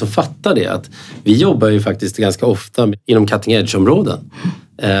inte så många som fattar det. Att vi jobbar ju faktiskt ganska ofta inom cutting edge-områden.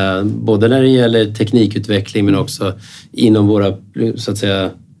 Både när det gäller teknikutveckling men också inom våra, så att säga,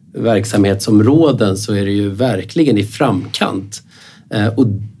 verksamhetsområden så är det ju verkligen i framkant. Och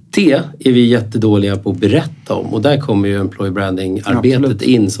det är vi jättedåliga på att berätta om. Och där kommer ju employee branding-arbetet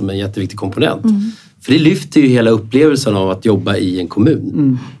in som en jätteviktig komponent. För det lyfter ju hela upplevelsen av att jobba i en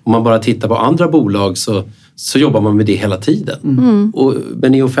kommun. Om man bara tittar på andra bolag så så jobbar man med det hela tiden.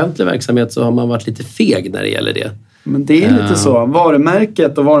 Men i offentlig verksamhet så har man varit lite feg när det gäller det. Men det är lite så.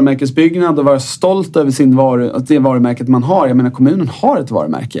 Varumärket och varumärkesbyggnad och vara stolt över det varumärket man har. Jag menar, kommunen har ett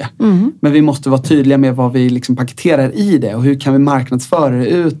varumärke. Men vi måste vara tydliga med vad vi liksom paketerar i det och hur kan vi marknadsföra det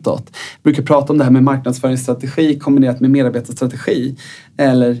utåt. Jag brukar prata om det här med marknadsföringsstrategi kombinerat med medarbetarstrategi.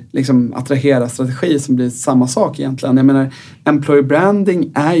 Eller liksom attrahera strategi som blir samma sak egentligen. Jag menar, employer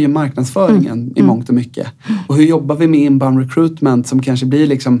branding är ju marknadsföringen i mångt och mycket. Och hur jobbar vi med inbound recruitment som kanske blir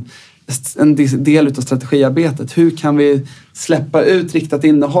liksom en del av strategiarbetet. Hur kan vi släppa ut riktat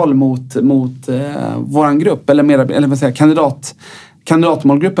innehåll mot våran grupp eller vad säger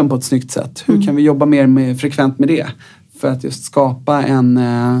kandidatmålgruppen på ett snyggt sätt. Hur kan vi jobba mer frekvent med det för att just skapa en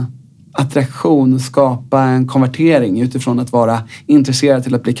attraktion, skapa en konvertering utifrån att vara intresserad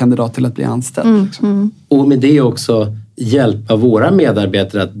till att bli kandidat till att bli anställd. Liksom. Och med det också hjälpa våra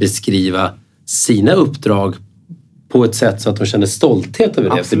medarbetare att beskriva sina uppdrag på ett sätt så att de känner stolthet över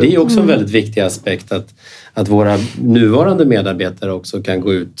det. Absolut. För det är också en väldigt viktig aspekt att våra nuvarande medarbetare också kan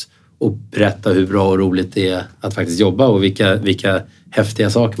gå ut och berätta hur bra och roligt det är att faktiskt jobba och vilka häftiga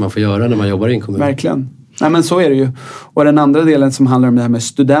saker man får göra när man jobbar i en kommun. Verkligen. Nej, men så är det ju. Och den andra delen som handlar om det här med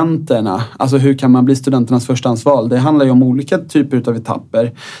studenterna. Alltså hur kan man bli studenternas förstahandsval? Det handlar ju om olika typer av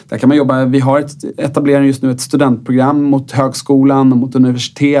etapper. Där kan man jobba. Vi har etablerar just nu ett studentprogram mot högskolan och mot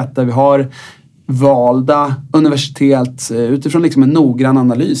universitet där vi har valda universitet utifrån liksom en noggrann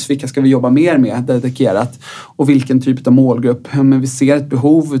analys. Vilka ska vi jobba mer med dedikerat? Och vilken typ av målgrupp? Men vi ser ett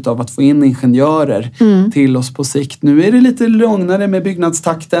behov av att få in ingenjörer till oss på sikt. Nu är det lite lugnare med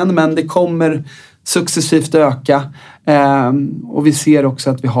byggnadstakten men det kommer successivt öka. Och vi ser också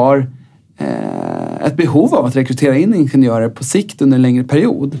att vi har ett behov av att rekrytera in ingenjörer på sikt under en längre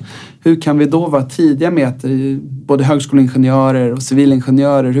period. Hur kan vi då vara tidiga med att både högskoleingenjörer och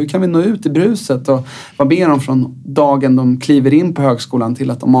civilingenjörer, hur kan vi nå ut i bruset och vad ber de från dagen de kliver in på högskolan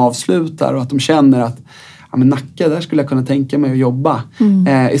till att de avslutar och att de känner att ja, men Nacka, där skulle jag kunna tänka mig att jobba.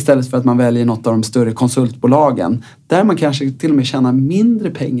 Istället för att man väljer något av de större konsultbolagen. Där man kanske till och med tjänar mindre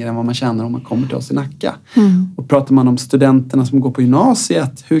pengar än vad man tjänar om man kommer till oss i Nacka. Och pratar man om studenterna som går på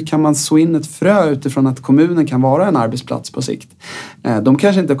gymnasiet. Hur kan man så in ett frö utifrån att kommunen kan vara en arbetsplats på sikt? De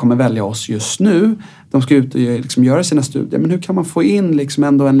kanske inte kommer välja oss just nu. De ska ut och liksom göra sina studier. Men hur kan man få in liksom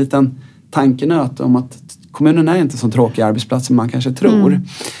ändå en liten tankenöt om att kommunen är inte så tråkig arbetsplats som man kanske tror.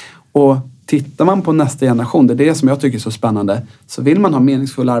 Och tittar man på nästa generation, det är det som jag tycker är så spännande, så vill man ha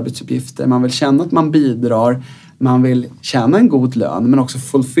meningsfulla arbetsuppgifter, man vill känna att man bidrar, man vill tjäna en god lön men också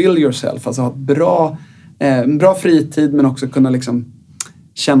fulfill yourself, alltså ha en bra fritid men också kunna liksom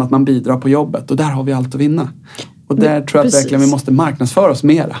känna att man bidrar på jobbet och där har vi allt att vinna. Och där tror jag att verkligen vi måste marknadsföra oss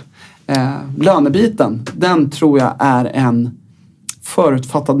mera. Lönebiten, den tror jag är en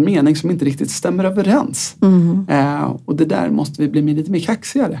förutfattad mening som inte riktigt stämmer överens. Och det där måste vi bli lite mer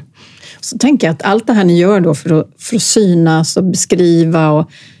kaxigare. Så tänker jag att allt det här ni gör då för att synas och beskriva och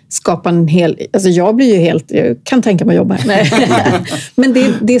skapa en hel... Alltså jag blir ju helt... Jag kan tänka mig att jobba här. Men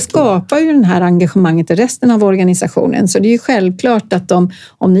det skapar ju den här engagemanget i resten av organisationen. Så det är ju självklart att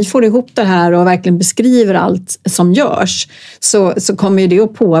om ni får ihop det här och verkligen beskriver allt som görs så kommer ju det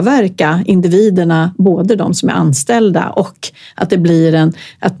att påverka individerna, både de som är anställda och att det blir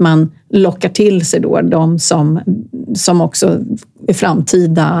att man lockar till sig då de som också är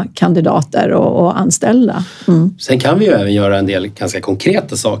framtida kandidater och anställda. Sen kan vi ju även göra en del ganska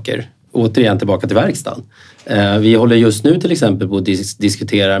konkreta saker. Återigen tillbaka till verkstaden. Vi håller just nu till exempel på att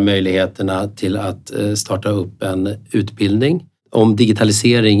diskutera möjligheterna till att starta upp en utbildning om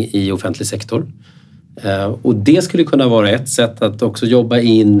digitalisering i offentlig sektor. Och det skulle kunna vara ett sätt att också jobba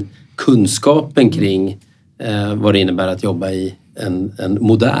in kunskapen kring vad det innebär att jobba i en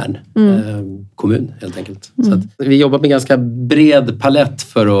modern kommun helt enkelt. Så att vi jobbar med ganska bred palett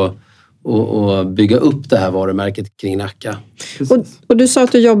för att bygga upp det här varumärket kring Nacka. Och du sa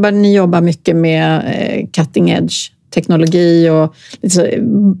att ni jobbar mycket med cutting edge teknologi och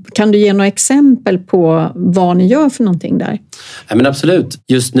kan du ge några exempel på vad ni gör för någonting där? Ja, men absolut.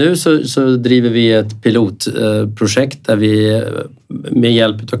 Just nu så driver vi ett pilotprojekt där vi med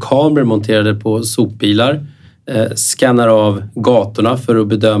hjälp av kameror monterade på sopbilar skannar av gatorna för att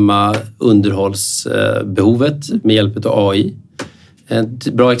bedöma underhållsbehovet med hjälp av AI.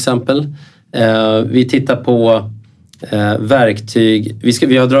 Ett bra exempel. Vi tittar på verktyg. Vi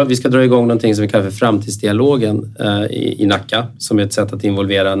ska dra igång någonting som vi kallar för framtidsdialogen i Nacka, som är ett sätt att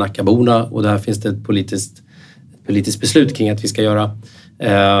involvera Nackaborna, och där finns det ett politiskt beslut kring att vi ska göra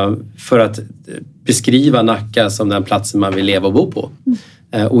för att beskriva Nacka som den platsen man vill leva och bo på.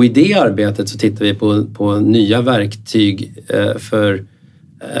 Och i det arbetet så tittar vi på nya verktyg för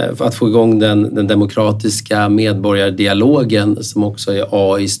att få igång den demokratiska medborgardialogen som också är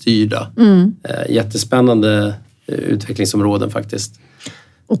AI-styrda. Jättespännande utvecklingsområden faktiskt.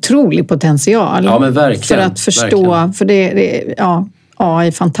 Otrolig potential. Ja, men verkligen. För att förstå, för AI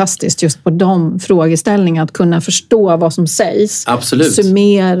är fantastiskt just på de frågeställningarna, att kunna förstå vad som sägs. Absolut.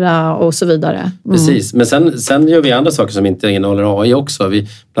 Summera och så vidare. Precis, men sen gör vi andra saker som inte innehåller AI också.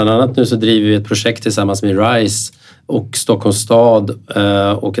 Bland annat nu så driver vi ett projekt tillsammans med RISE och Stockholms stad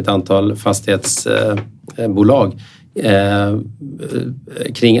och ett antal fastighetsbolag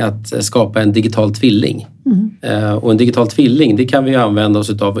kring att skapa en digital tvilling. Och en digital tvilling, det kan vi använda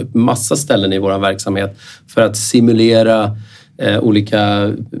oss av massa ställen i vår verksamhet för att simulera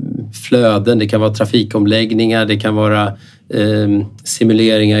olika flöden. Det kan vara trafikomläggningar, det kan vara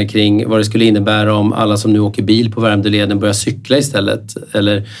simuleringar kring vad det skulle innebära om alla som nu åker bil på Värmdöleden börjar cykla istället.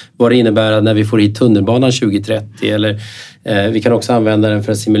 Eller vad det innebär när vi får hit tunnelbanan 2030. Eller vi kan också använda den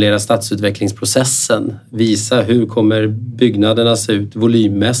för att simulera stadsutvecklingsprocessen. Visa hur kommer byggnaderna se ut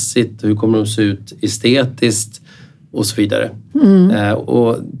volymmässigt, hur kommer de se ut estetiskt och så vidare.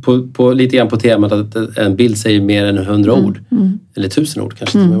 Och på lite grann på temat att en bild säger mer än 100 ord. Eller 1000 ord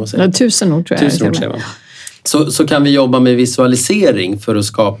kanske. Man säger. 1000 ord tror jag. 1000 ord säger man. Så kan vi jobba med visualisering för att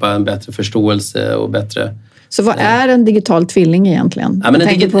skapa en bättre förståelse och bättre... Så vad är en digital tvilling egentligen? Ja, men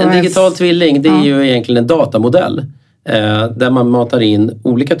en digital tvilling, det är ju egentligen en datamodell där man matar in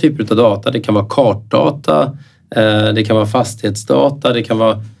olika typer av data. Det kan vara kartdata, det kan vara fastighetsdata,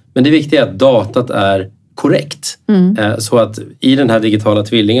 men det viktiga är att datat är korrekt. Så att i den här digitala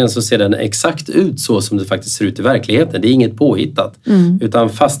tvillingen så ser den exakt ut så som det faktiskt ser ut i verkligheten. Det är inget påhittat. Utan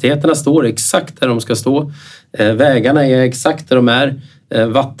fastigheterna står exakt där de ska stå. Vägarna är exakt där de är.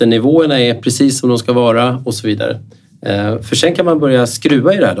 Vattennivåerna är precis som de ska vara och så vidare. För sen kan man börja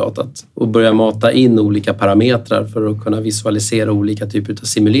skruva i det här datat och börja mata in olika parametrar för att kunna visualisera olika typer av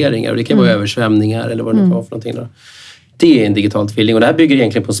simuleringar. Och det kan vara översvämningar eller vad det kan vara för någonting. Då. Det är en digital tvilling och det här bygger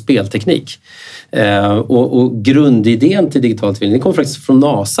egentligen på spelteknik. Och grundidén till digital tvilling kom faktiskt från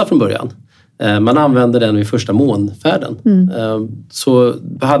NASA från början. Man använde den vid första månfärden. Så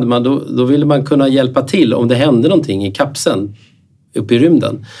då ville man kunna hjälpa till om det hände någonting i kapseln uppe i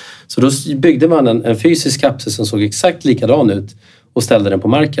rymden. Så då byggde man en fysisk kapsel som såg exakt likadan ut och ställde den på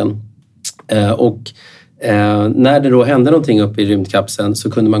marken. När det då hände någonting uppe i rymdkapseln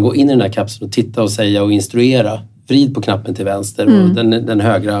så kunde man gå in i den här kapseln och titta och säga och instruera. Vrid på knappen till vänster och den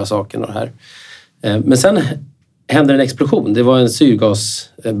högra saken och det här. Men sen hände en explosion. Det var en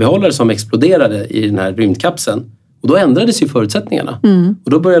syrgasbehållare som exploderade i den här rymdkapseln. Och då ändrades ju förutsättningarna.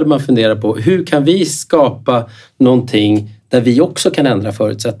 Och då började man fundera på hur kan vi skapa någonting där vi också kan ändra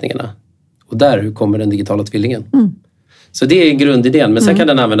förutsättningarna. Och där kommer den digitala tvillingen. Så det är grundidén, men sen kan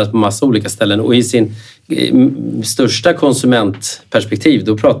den användas på massa olika ställen och i sin största konsumentperspektiv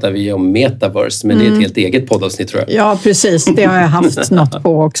då pratar vi om metaverse, men det är ett helt eget poddavsnitt tror jag. Ja, precis. Det har jag haft något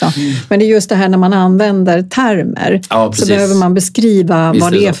på också. Men det är just det här när man använder termer så behöver man beskriva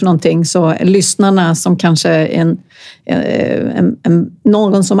vad det är för någonting så lyssnarna som kanske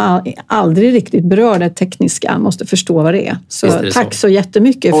någon som aldrig riktigt berör det tekniska måste förstå vad det är. Så tack så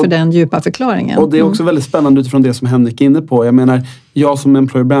jättemycket för den djupa förklaringen. Och det är också väldigt spännande utifrån det som Henrik är inne på. Jag menar, jag som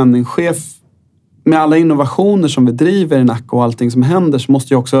employer branding-chef med alla innovationer som vi driver i Nacka och allting som händer så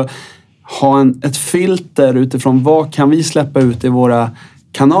måste jag också ha ett filter utifrån vad kan vi släppa ut i våra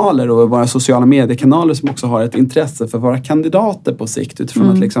kanaler och våra sociala mediekanaler som också har ett intresse för våra kandidater på sikt utifrån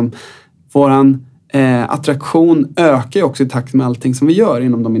att liksom våran attraktion ökar ju också i takt med allting som vi gör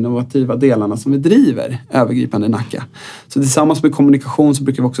inom de innovativa delarna som vi driver övergripande i Nacka. Så tillsammans med kommunikation så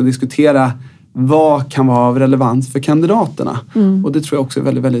brukar vi också diskutera vad kan vara av relevans för kandidaterna. Och det tror jag också är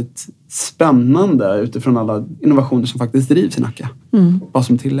väldigt, väldigt spännande utifrån alla innovationer som faktiskt drivs i Nacka. Vad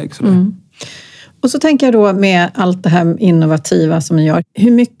som tilläggs. Och så tänker jag då med allt det här innovativa som ni gör.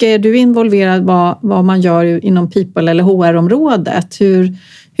 Hur mycket är du involverad vad man gör inom people- eller HR-området? Hur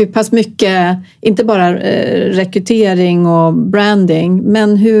pass mycket, inte bara rekrytering och branding,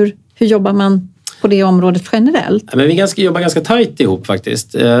 men hur jobbar man på det området generellt? Men vi jobbar ganska tajt ihop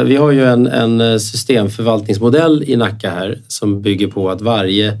faktiskt. Vi har ju en systemförvaltningsmodell i Nacka här som bygger på att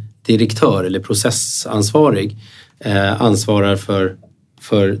varje direktör eller processansvarig ansvarar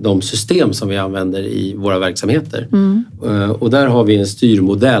för de system som vi använder i våra verksamheter. Och där har vi en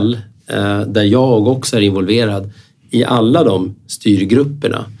styrmodell där jag också är involverad i alla de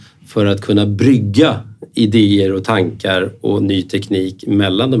styrgrupperna för att kunna brygga idéer och tankar och ny teknik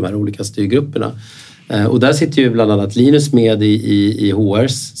mellan de här olika styrgrupperna. Och där sitter ju bland annat Linus med i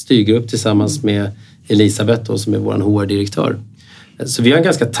HRs styrgrupp tillsammans med Elisabeth då, som är vår HR-direktör. Så vi har en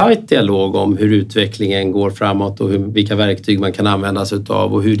ganska tajt dialog om hur utvecklingen går framåt och vilka verktyg man kan använda sig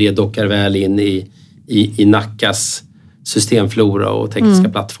av och hur det dockar väl in i Nackas systemflora och tekniska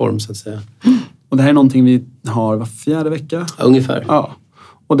plattform så att säga. Och det här är någonting vi har var 4:e vecka? Ja, ungefär. Ja.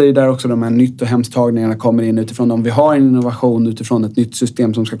 Och det är där också de här nytt- och hemstagningarna kommer in utifrån om vi har en innovation utifrån ett nytt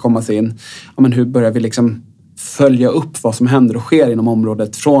system som ska komma in. Ja, men hur börjar vi liksom följa upp vad som händer och sker inom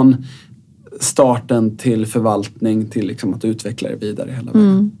området från starten till förvaltning till liksom att utveckla det vidare hela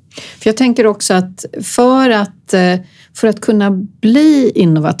vägen. För jag tänker också att för att kunna bli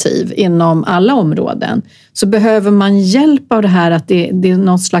innovativ inom alla områden så behöver man hjälp av det här att det är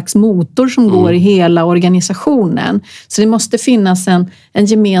någon slags motor som går i hela organisationen. Så det måste finnas en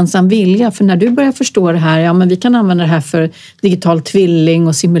gemensam vilja. För när du börjar förstå det här, ja men vi kan använda det här för digital tvilling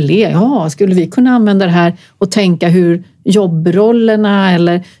och simulera. Ja, skulle vi kunna använda det här och tänka hur jobbrollerna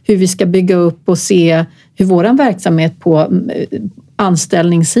eller hur vi ska bygga upp och se hur våran verksamhet på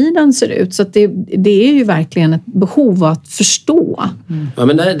anställningssidan ser ut. Så att det är ju verkligen ett behov att förstå. Ja,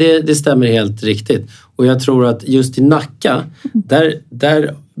 men det stämmer helt riktigt. Och jag tror att just i Nacka,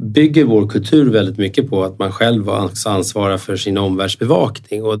 där bygger vår kultur väldigt mycket på att man själv ansvarar för sin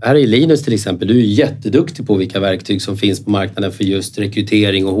omvärldsbevakning. Och här är Linus till exempel, du är jätteduktig på vilka verktyg som finns på marknaden för just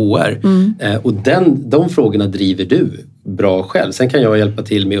rekrytering och HR. Och de frågorna driver du bra själv. Sen kan jag hjälpa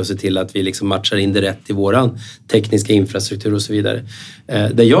till med att se till att vi liksom matchar in det rätt i våran tekniska infrastruktur och så vidare.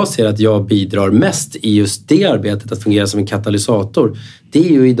 Där jag ser att jag bidrar mest i just det arbetet att fungera som en katalysator, det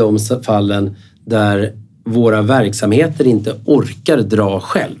är ju i de fallen där våra verksamheter inte orkar dra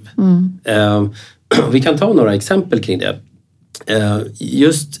själv. Vi kan ta några exempel kring det.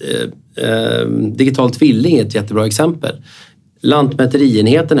 Digital tvilling är ett jättebra exempel.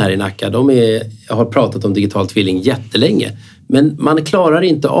 Lantmäterienheten här i Nacka, har pratat om digital tvilling jättelänge. Men man klarar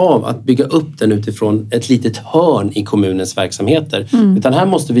inte av att bygga upp den utifrån ett litet hörn i kommunens verksamheter. Utan här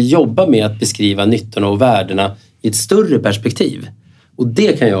måste vi jobba med att beskriva nyttorna och värdena i ett större perspektiv. Och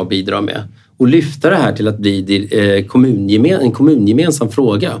det kan jag bidra med. Och lyfta det här till att bli en kommungemensam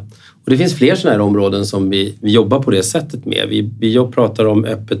fråga. Och det finns fler sådana här områden som vi jobbar på det sättet med. Vi pratar om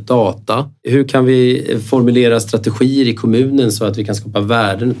öppet data. Hur kan vi formulera strategier i kommunen så att vi kan skapa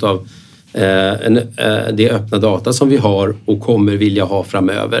värden av det öppna data som vi har och kommer vilja ha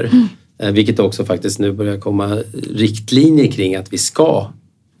framöver. Vilket också faktiskt nu börjar komma riktlinjer kring att vi ska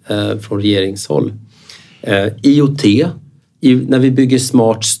från regeringshåll. IoT, när vi bygger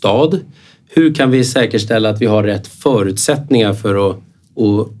smart stad. Hur kan vi säkerställa att vi har rätt förutsättningar för att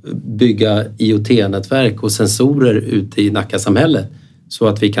bygga IoT-nätverk och sensorer ute i Nackasamhället så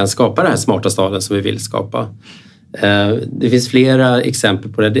att vi kan skapa den här smarta staden som vi vill skapa. Det finns flera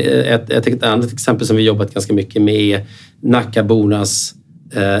exempel på det. Ett annat exempel som vi jobbat ganska mycket med är Nackabornas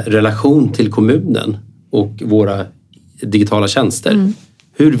relation till kommunen och våra digitala tjänster.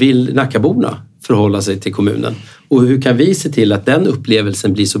 Hur vill Nackaborna förhålla sig till kommunen? Och hur kan vi se till att den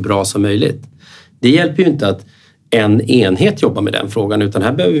upplevelsen blir så bra som möjligt? Det hjälper ju inte att en enhet jobbar med den frågan, utan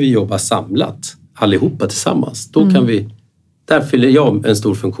här behöver vi jobba samlat allihopa tillsammans. Då kan där fyller jag en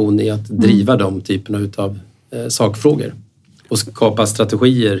stor funktion i att driva de typerna av sakfrågor och skapa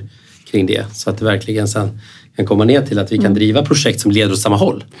strategier kring det så att det verkligen sen kan komma ner till att vi kan driva projekt som leder åt samma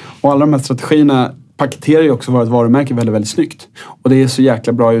håll. Och alla de här strategierna paketerar ju också vårt varumärke väldigt, väldigt snyggt. Och det är så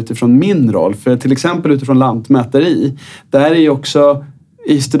jäkla bra utifrån min roll. För till exempel utifrån lantmäteri, där är ju också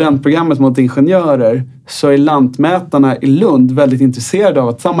i studentprogrammet mot ingenjörer så är lantmätarna i Lund väldigt intresserade av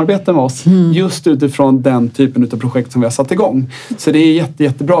att samarbeta med oss just utifrån den typen av projekt som vi har satt igång. Så det är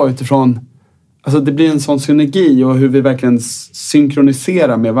jättebra utifrån, alltså det blir en sån synergi och hur vi verkligen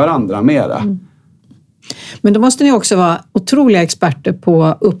synkroniserar med varandra mera. Men då måste ni också vara otroliga experter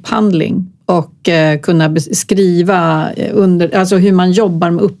på upphandling och kunna beskriva alltså hur man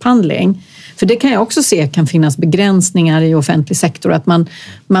jobbar med upphandling. För det kan jag också se kan finnas begränsningar i offentlig sektor. Att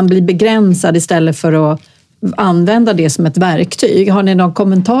man blir begränsad istället för att använda det som ett verktyg. Har ni någon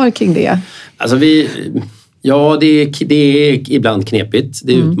kommentar kring det? Alltså det är ibland knepigt.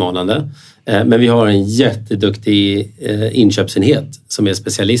 Det är utmanande. Men vi har en jätteduktig inköpsenhet som är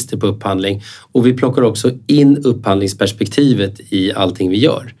specialister på upphandling. Och vi plockar också in upphandlingsperspektivet i allting vi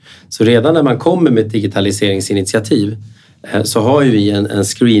gör. Så redan när man kommer med ett digitaliseringsinitiativ så har ju vi en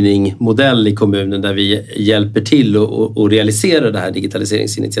screeningmodell i kommunen där vi hjälper till att realisera det här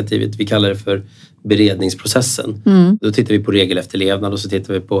digitaliseringsinitiativet. Vi kallar det för beredningsprocessen. Då tittar vi på regelefterlevnad och så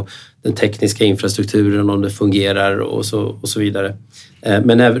tittar vi på den tekniska infrastrukturen, om det fungerar och så vidare.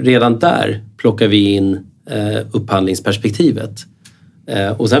 Men redan där plockar vi in upphandlingsperspektivet.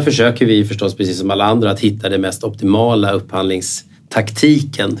 Och sen försöker vi förstås, precis som alla andra, att hitta det mest optimala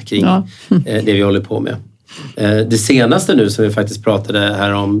upphandlingstaktiken kring det vi håller på med. Det senaste nu som vi faktiskt pratade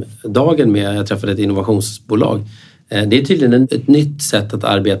här om dagen med, jag träffade ett innovationsbolag. Det är tydligen ett nytt sätt att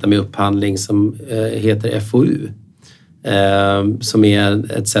arbeta med upphandling som heter FoU. Som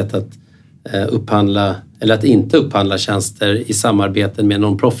är ett sätt att upphandla, eller att inte upphandla tjänster i samarbeten med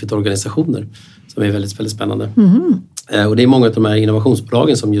non-profit-organisationer. Som är väldigt, väldigt spännande. Och det är många av de här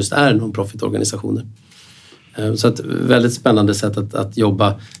innovationsbolagen som just är non-profit-organisationer. Så ett väldigt spännande sätt att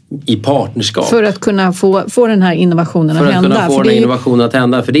jobba i partnerskap. För att kunna få den här innovationen att hända. För att kunna få den innovationen att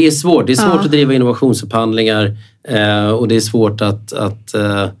hända. För det är svårt. Det är svårt att driva innovationsupphandlingar. Och det är svårt att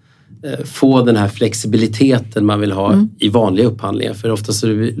få den här flexibiliteten man vill ha i vanliga upphandlingar. För ofta så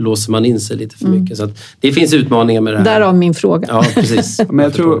låser man in sig lite för mycket. Så att det finns utmaningar med det här. Därav min fråga. Ja, precis. Men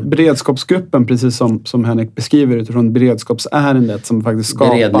jag tror beredskapsgruppen, precis som Henrik beskriver utifrån beredskapsärendet som faktiskt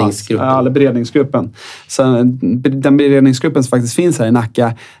skapas. Beredningsgruppen. Så den beredningsgruppen som faktiskt finns här i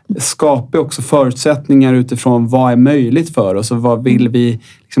Nacka skapar också förutsättningar utifrån vad är möjligt för oss och vad vill vi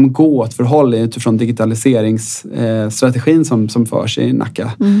liksom gå åt förhåll utifrån digitaliseringsstrategin som förs i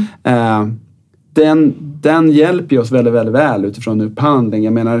Nacka. Den hjälper oss väldigt, väldigt väl utifrån upphandling.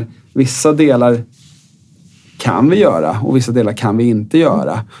 Jag menar, vissa delar kan vi göra och vissa delar kan vi inte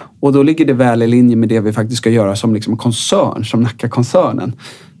göra. Och då ligger det väl i linje med det vi faktiskt ska göra som liksom koncern, som Nacka-koncernen.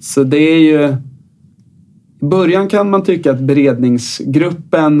 Så det är ju... I början kan man tycka att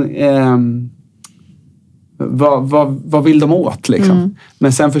beredningsgruppen... Vad vill de åt liksom?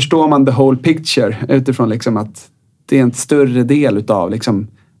 Men sen förstår man the whole picture utifrån liksom att det är en större del utav liksom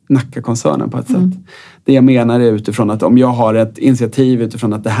Nacka-koncernen på ett sätt. Det jag menar är utifrån att om jag har ett initiativ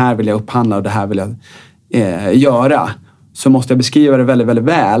utifrån att det här vill jag upphandla och det här vill jag göra, så måste jag beskriva det väldigt, väldigt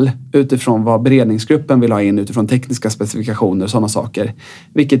väl utifrån vad beredningsgruppen vill ha in utifrån tekniska specifikationer och sådana saker.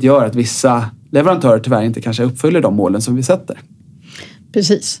 Vilket gör att vissa leverantörer tyvärr inte kanske uppfyller de målen som vi sätter.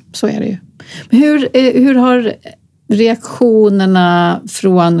 Precis, så är det ju. Men hur har reaktionerna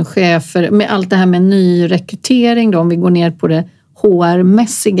från chefer med allt det här med nyrekrytering då, om vi går ner på det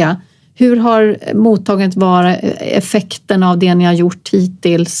HR-mässiga. Hur har mottagandet varit, effekten av det ni har gjort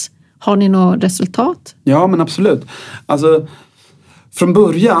hittills? Har ni något resultat? Ja, men absolut. Alltså, från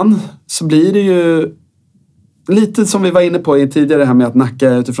början så blir det ju lite som vi var inne på tidigare här med att Nacka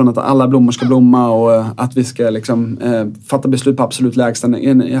utifrån att alla blommor ska blomma och att vi ska liksom, fatta beslut på absolut lägsta,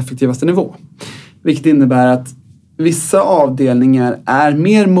 effektivaste nivå. Vilket innebär att vissa avdelningar är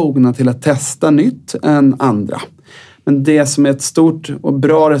mer mogna till att testa nytt än andra. Men det som är ett stort och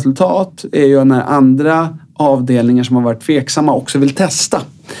bra resultat är ju när andra avdelningar som har varit tveksamma också vill testa.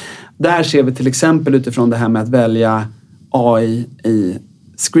 Där ser vi till exempel utifrån det här med att välja AI i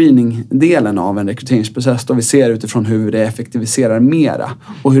screening-delen av en rekryteringsprocess, då vi ser utifrån hur det effektiviserar mera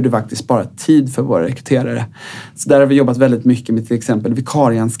och hur det faktiskt sparar tid för våra rekryterare. Så där har vi jobbat väldigt mycket med till exempel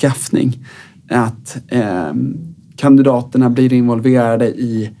vikarieanskaffning. Att kandidaterna blir involverade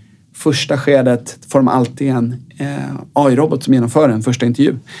i första skedet, får de alltid en AI-robot som genomför en första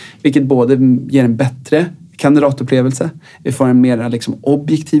intervju. Vilket både ger en bättre kandidatupplevelse. Vi får en mer liksom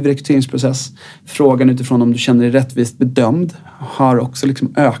objektiv rekryteringsprocess. Frågan utifrån om du känner dig rättvist bedömd har också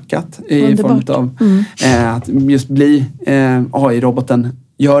liksom ökat i form av att just bli AI-roboten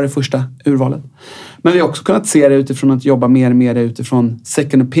gör det första urvalet. Men vi har också kunnat se det utifrån att jobba mer och mer utifrån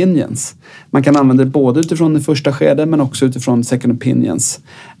second opinions. Man kan använda det både utifrån det första skedet men också utifrån second opinions.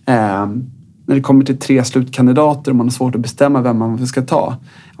 När det kommer till 3 slutkandidater och man har svårt att bestämma vem man ska ta.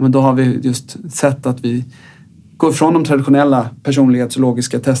 Ja, men då har vi just sett att vi går från de traditionella personlighets- och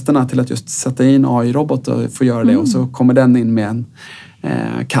logiska testerna till att just sätta in AI-robot och få göra det. Och så kommer den in med en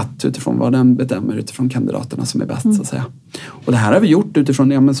katt utifrån vad den bedömer utifrån kandidaterna som är bäst så att säga. Och det här har vi gjort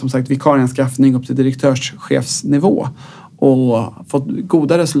utifrån, ja, men som sagt, vikarieanskaffning upp till direktörschefsnivå och fått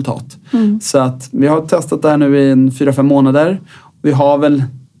goda resultat. Så att vi har testat det här nu i 4-5 månader. Vi har väl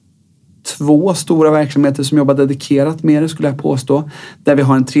 2 stora verksamheter som jobbar dedikerat med det, skulle jag påstå. Där vi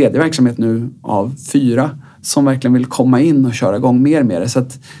har en 3:e verksamhet nu av 4 som verkligen vill komma in och köra igång mer med det. Så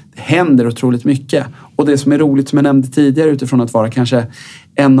att det händer otroligt mycket. Och det som är roligt, som jag nämnde tidigare, utifrån att vara kanske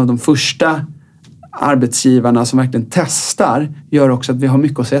en av de första arbetsgivarna som verkligen testar, gör också att vi har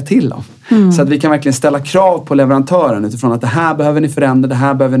mycket att säga till om. Så att vi kan verkligen ställa krav på leverantören utifrån att det här behöver ni förändra, det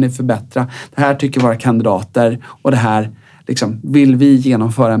här behöver ni förbättra, det här tycker våra kandidater och det här liksom, vill vi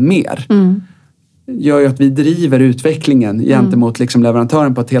genomföra mer. Gör ju att vi driver utvecklingen gentemot liksom,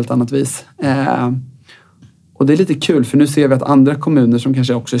 leverantören på ett helt annat vis. Och det är lite kul, för nu ser vi att andra kommuner som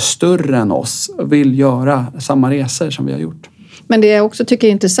kanske också är större än oss vill göra samma resor som vi har gjort. Men det jag också tycker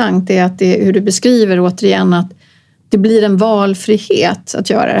är intressant är att hur du beskriver återigen att det blir en valfrihet att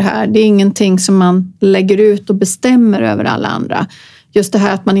göra det här. Det är ingenting som man lägger ut och bestämmer över alla andra. Just det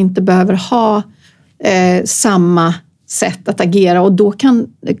här att man inte behöver ha samma sätt att agera, och då kan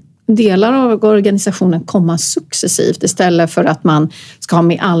delar av organisationen komma successivt istället för att man ska ha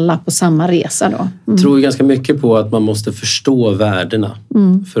med alla på samma resa då. Jag tror ganska mycket på att man måste förstå värdena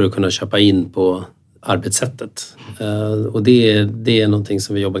för att kunna köpa in på arbetssättet. Och det är någonting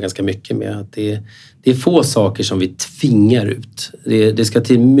som vi jobbar ganska mycket med. Att det är få saker som vi tvingar ut. Det ska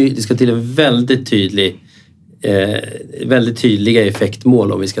till en väldigt tydliga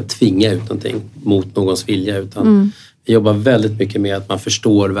effektmål om vi ska tvinga ut någonting mot någons vilja. Utan vi jobbar väldigt mycket med att man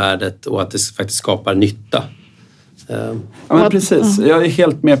förstår värdet och att det faktiskt skapar nytta. Ja, men precis. Jag är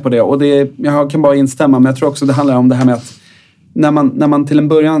helt med på det. Och jag kan bara instämma, men jag tror också det handlar om det här med att när man till en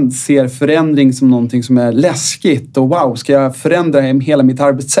början ser förändring som någonting som är läskigt och wow, ska jag förändra hela mitt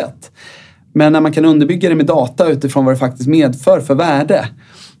arbetssätt? Men när man kan underbygga det med data utifrån vad det faktiskt medför för värde,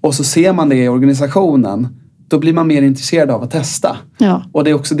 och så ser man det i organisationen, då blir man mer intresserad av att testa. Ja. Och det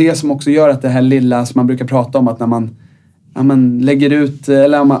är också det som också gör att det här lilla som man brukar prata om, att när man lägger ut,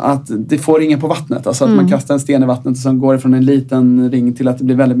 eller att det får ringa på vattnet, alltså att man kastar en sten i vattnet och så går det från en liten ring till att det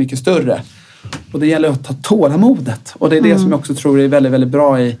blir väldigt mycket större. Och det gäller att ta tålamodet. Och det är det som jag också tror är väldigt, väldigt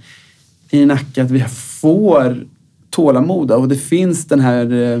bra i Nacka, att vi får tålamod, och det finns den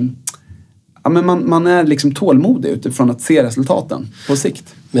här man är liksom tålmodig utifrån att se resultaten på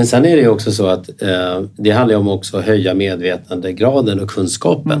sikt. Men sen är det ju också så att det handlar om också att höja medvetandegraden och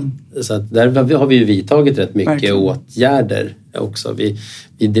kunskapen. Så att där har vi ju vidtagit rätt mycket åtgärder också. Vi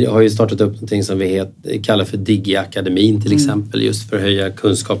har ju startat upp någonting som vi kallar för Digi-akademin till exempel, just för att höja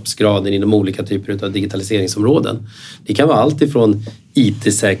kunskapsgraden inom olika typer av digitaliseringsområden. Det kan vara allt ifrån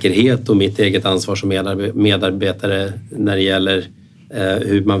IT-säkerhet och mitt eget ansvar som medarbetare när det gäller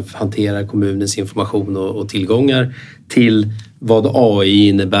hur man hanterar kommunens information och tillgångar, till vad AI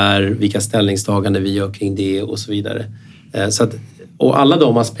innebär, vilka ställningstaganden vi gör kring det och så vidare. Så att, och alla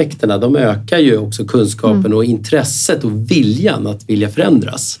de aspekterna, de ökar ju också kunskapen och intresset och viljan att vilja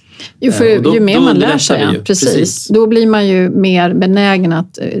förändras. Ju mer man lär sig, precis. Då blir man ju mer benägen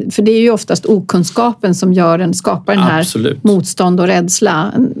att, för det är ju oftast okunskapen som skapar den här motstånd och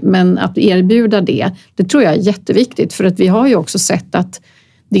rädsla, men att erbjuda det tror jag är jätteviktigt, för att vi har ju också sett att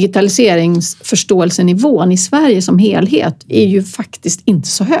digitaliseringsförståelsenivån i Sverige som helhet är ju faktiskt inte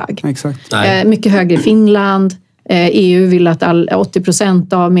så hög. Exakt. Mycket högre i Finland. EU vill att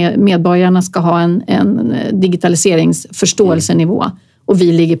 80% av medborgarna ska ha en digitaliseringsförståelsenivå. Och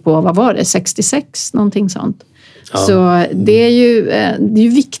vi ligger på, 66, någonting sånt. Ja. Så det är ju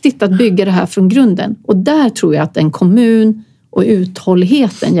viktigt att bygga det här från grunden. Och där tror jag att en kommun och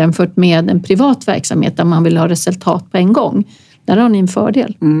uthålligheten jämfört med en privat verksamhet där man vill ha resultat på en gång, där har ni en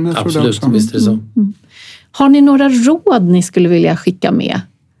fördel. Absolut, visst är det så. Har ni några råd ni skulle vilja skicka med?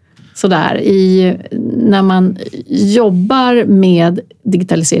 Sådär, när man jobbar med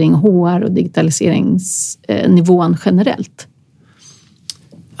digitalisering HR och digitaliseringsnivån generellt?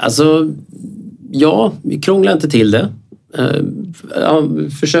 Alltså, krångla inte till det.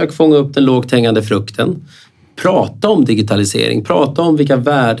 Försök fånga upp den lågt hängande frukten. Prata om digitalisering. Prata om vilka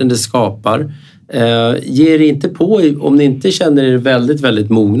värden det skapar. Ge er inte på, om ni inte känner er väldigt, väldigt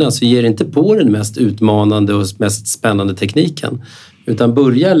mogna, så ge er inte på den mest utmanande och mest spännande tekniken. Utan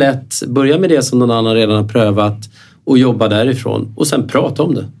börja med det som någon annan redan har prövat och jobba därifrån. Och sen prata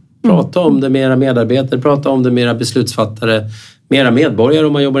om det. Prata om det med era medarbetare, prata om det med era beslutsfattare, med era medborgare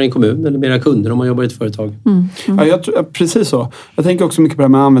om man jobbar i en kommun, eller med era kunder om man jobbar i ett företag. Ja, precis så. Jag tänker också mycket på det här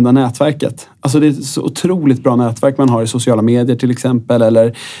med att använda nätverket. Alltså det är ett så otroligt bra nätverk man har i sociala medier till exempel,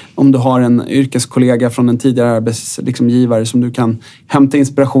 eller om du har en yrkeskollega från en tidigare arbetsgivare som du kan hämta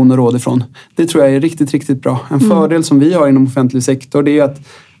inspiration och råd ifrån. Det tror jag är riktigt, riktigt bra. En fördel som vi har inom offentlig sektor, det är att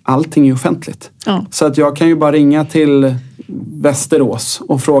allting är offentligt. Ja. Så att jag kan ju bara ringa till Västerås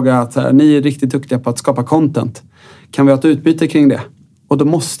och fråga att ni är riktigt duktiga på att skapa content. Kan vi ha ett utbyte kring det? Och då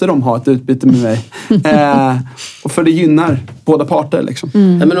måste de ha ett utbyte med mig. Och för det gynnar båda parter. Liksom.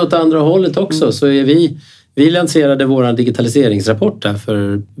 Ja, men åt andra hållet också så är vi lanserade vår digitaliseringsrapport där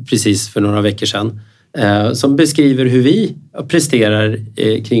för några veckor sedan. Som beskriver hur vi presterar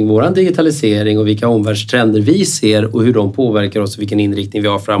kring vår digitalisering och vilka omvärldstrender vi ser och hur de påverkar oss och vilken inriktning vi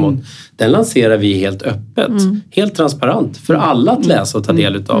har framåt. Den lanserar vi helt öppet, helt transparent för alla att läsa och ta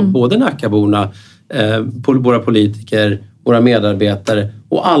del utav. Både Nackaborna, våra politiker, våra medarbetare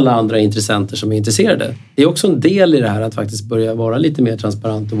och alla andra intressenter som är intresserade. Det är också en del i det här att faktiskt börja vara lite mer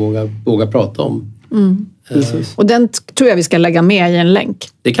transparent och våga prata om. Och den tror jag vi ska lägga med i en länk.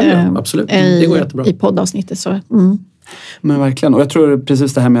 Det kan vi absolut. Det går jättebra. I poddavsnittet. Så. Men verkligen. Och jag tror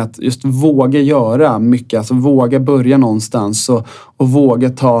precis det här med att just våga göra mycket. Alltså våga börja någonstans och våga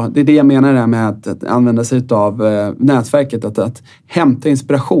ta... Det är det jag menar där med att använda sig av nätverket. Att hämta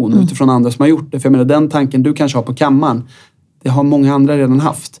inspiration utifrån andra som har gjort det. För jag menar, den tanken du kanske har på kammaren, det har många andra redan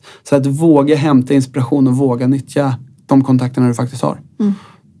haft. Så att våga hämta inspiration och våga nyttja de kontakterna du faktiskt har. Tror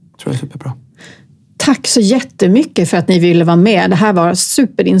jag är superbra. Tack så jättemycket för att ni ville vara med. Det här var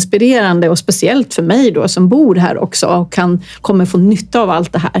superinspirerande och speciellt för mig då som bor här också och kommer få nytta av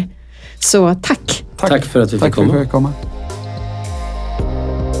allt det här. Så tack. Tack för att vi fick komma. Tack för att vi fick komma.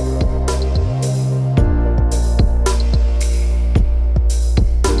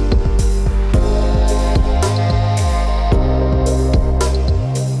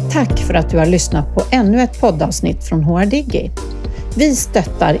 Tack för att du har lyssnat på ännu ett poddavsnitt från HR Digi. Vi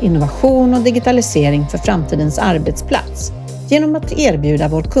stöttar innovation och digitalisering för framtidens arbetsplats genom att erbjuda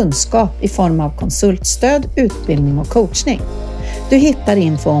vår kunskap i form av konsultstöd, utbildning och coachning. Du hittar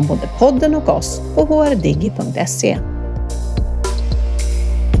info om både podden och oss på hrdigi.se.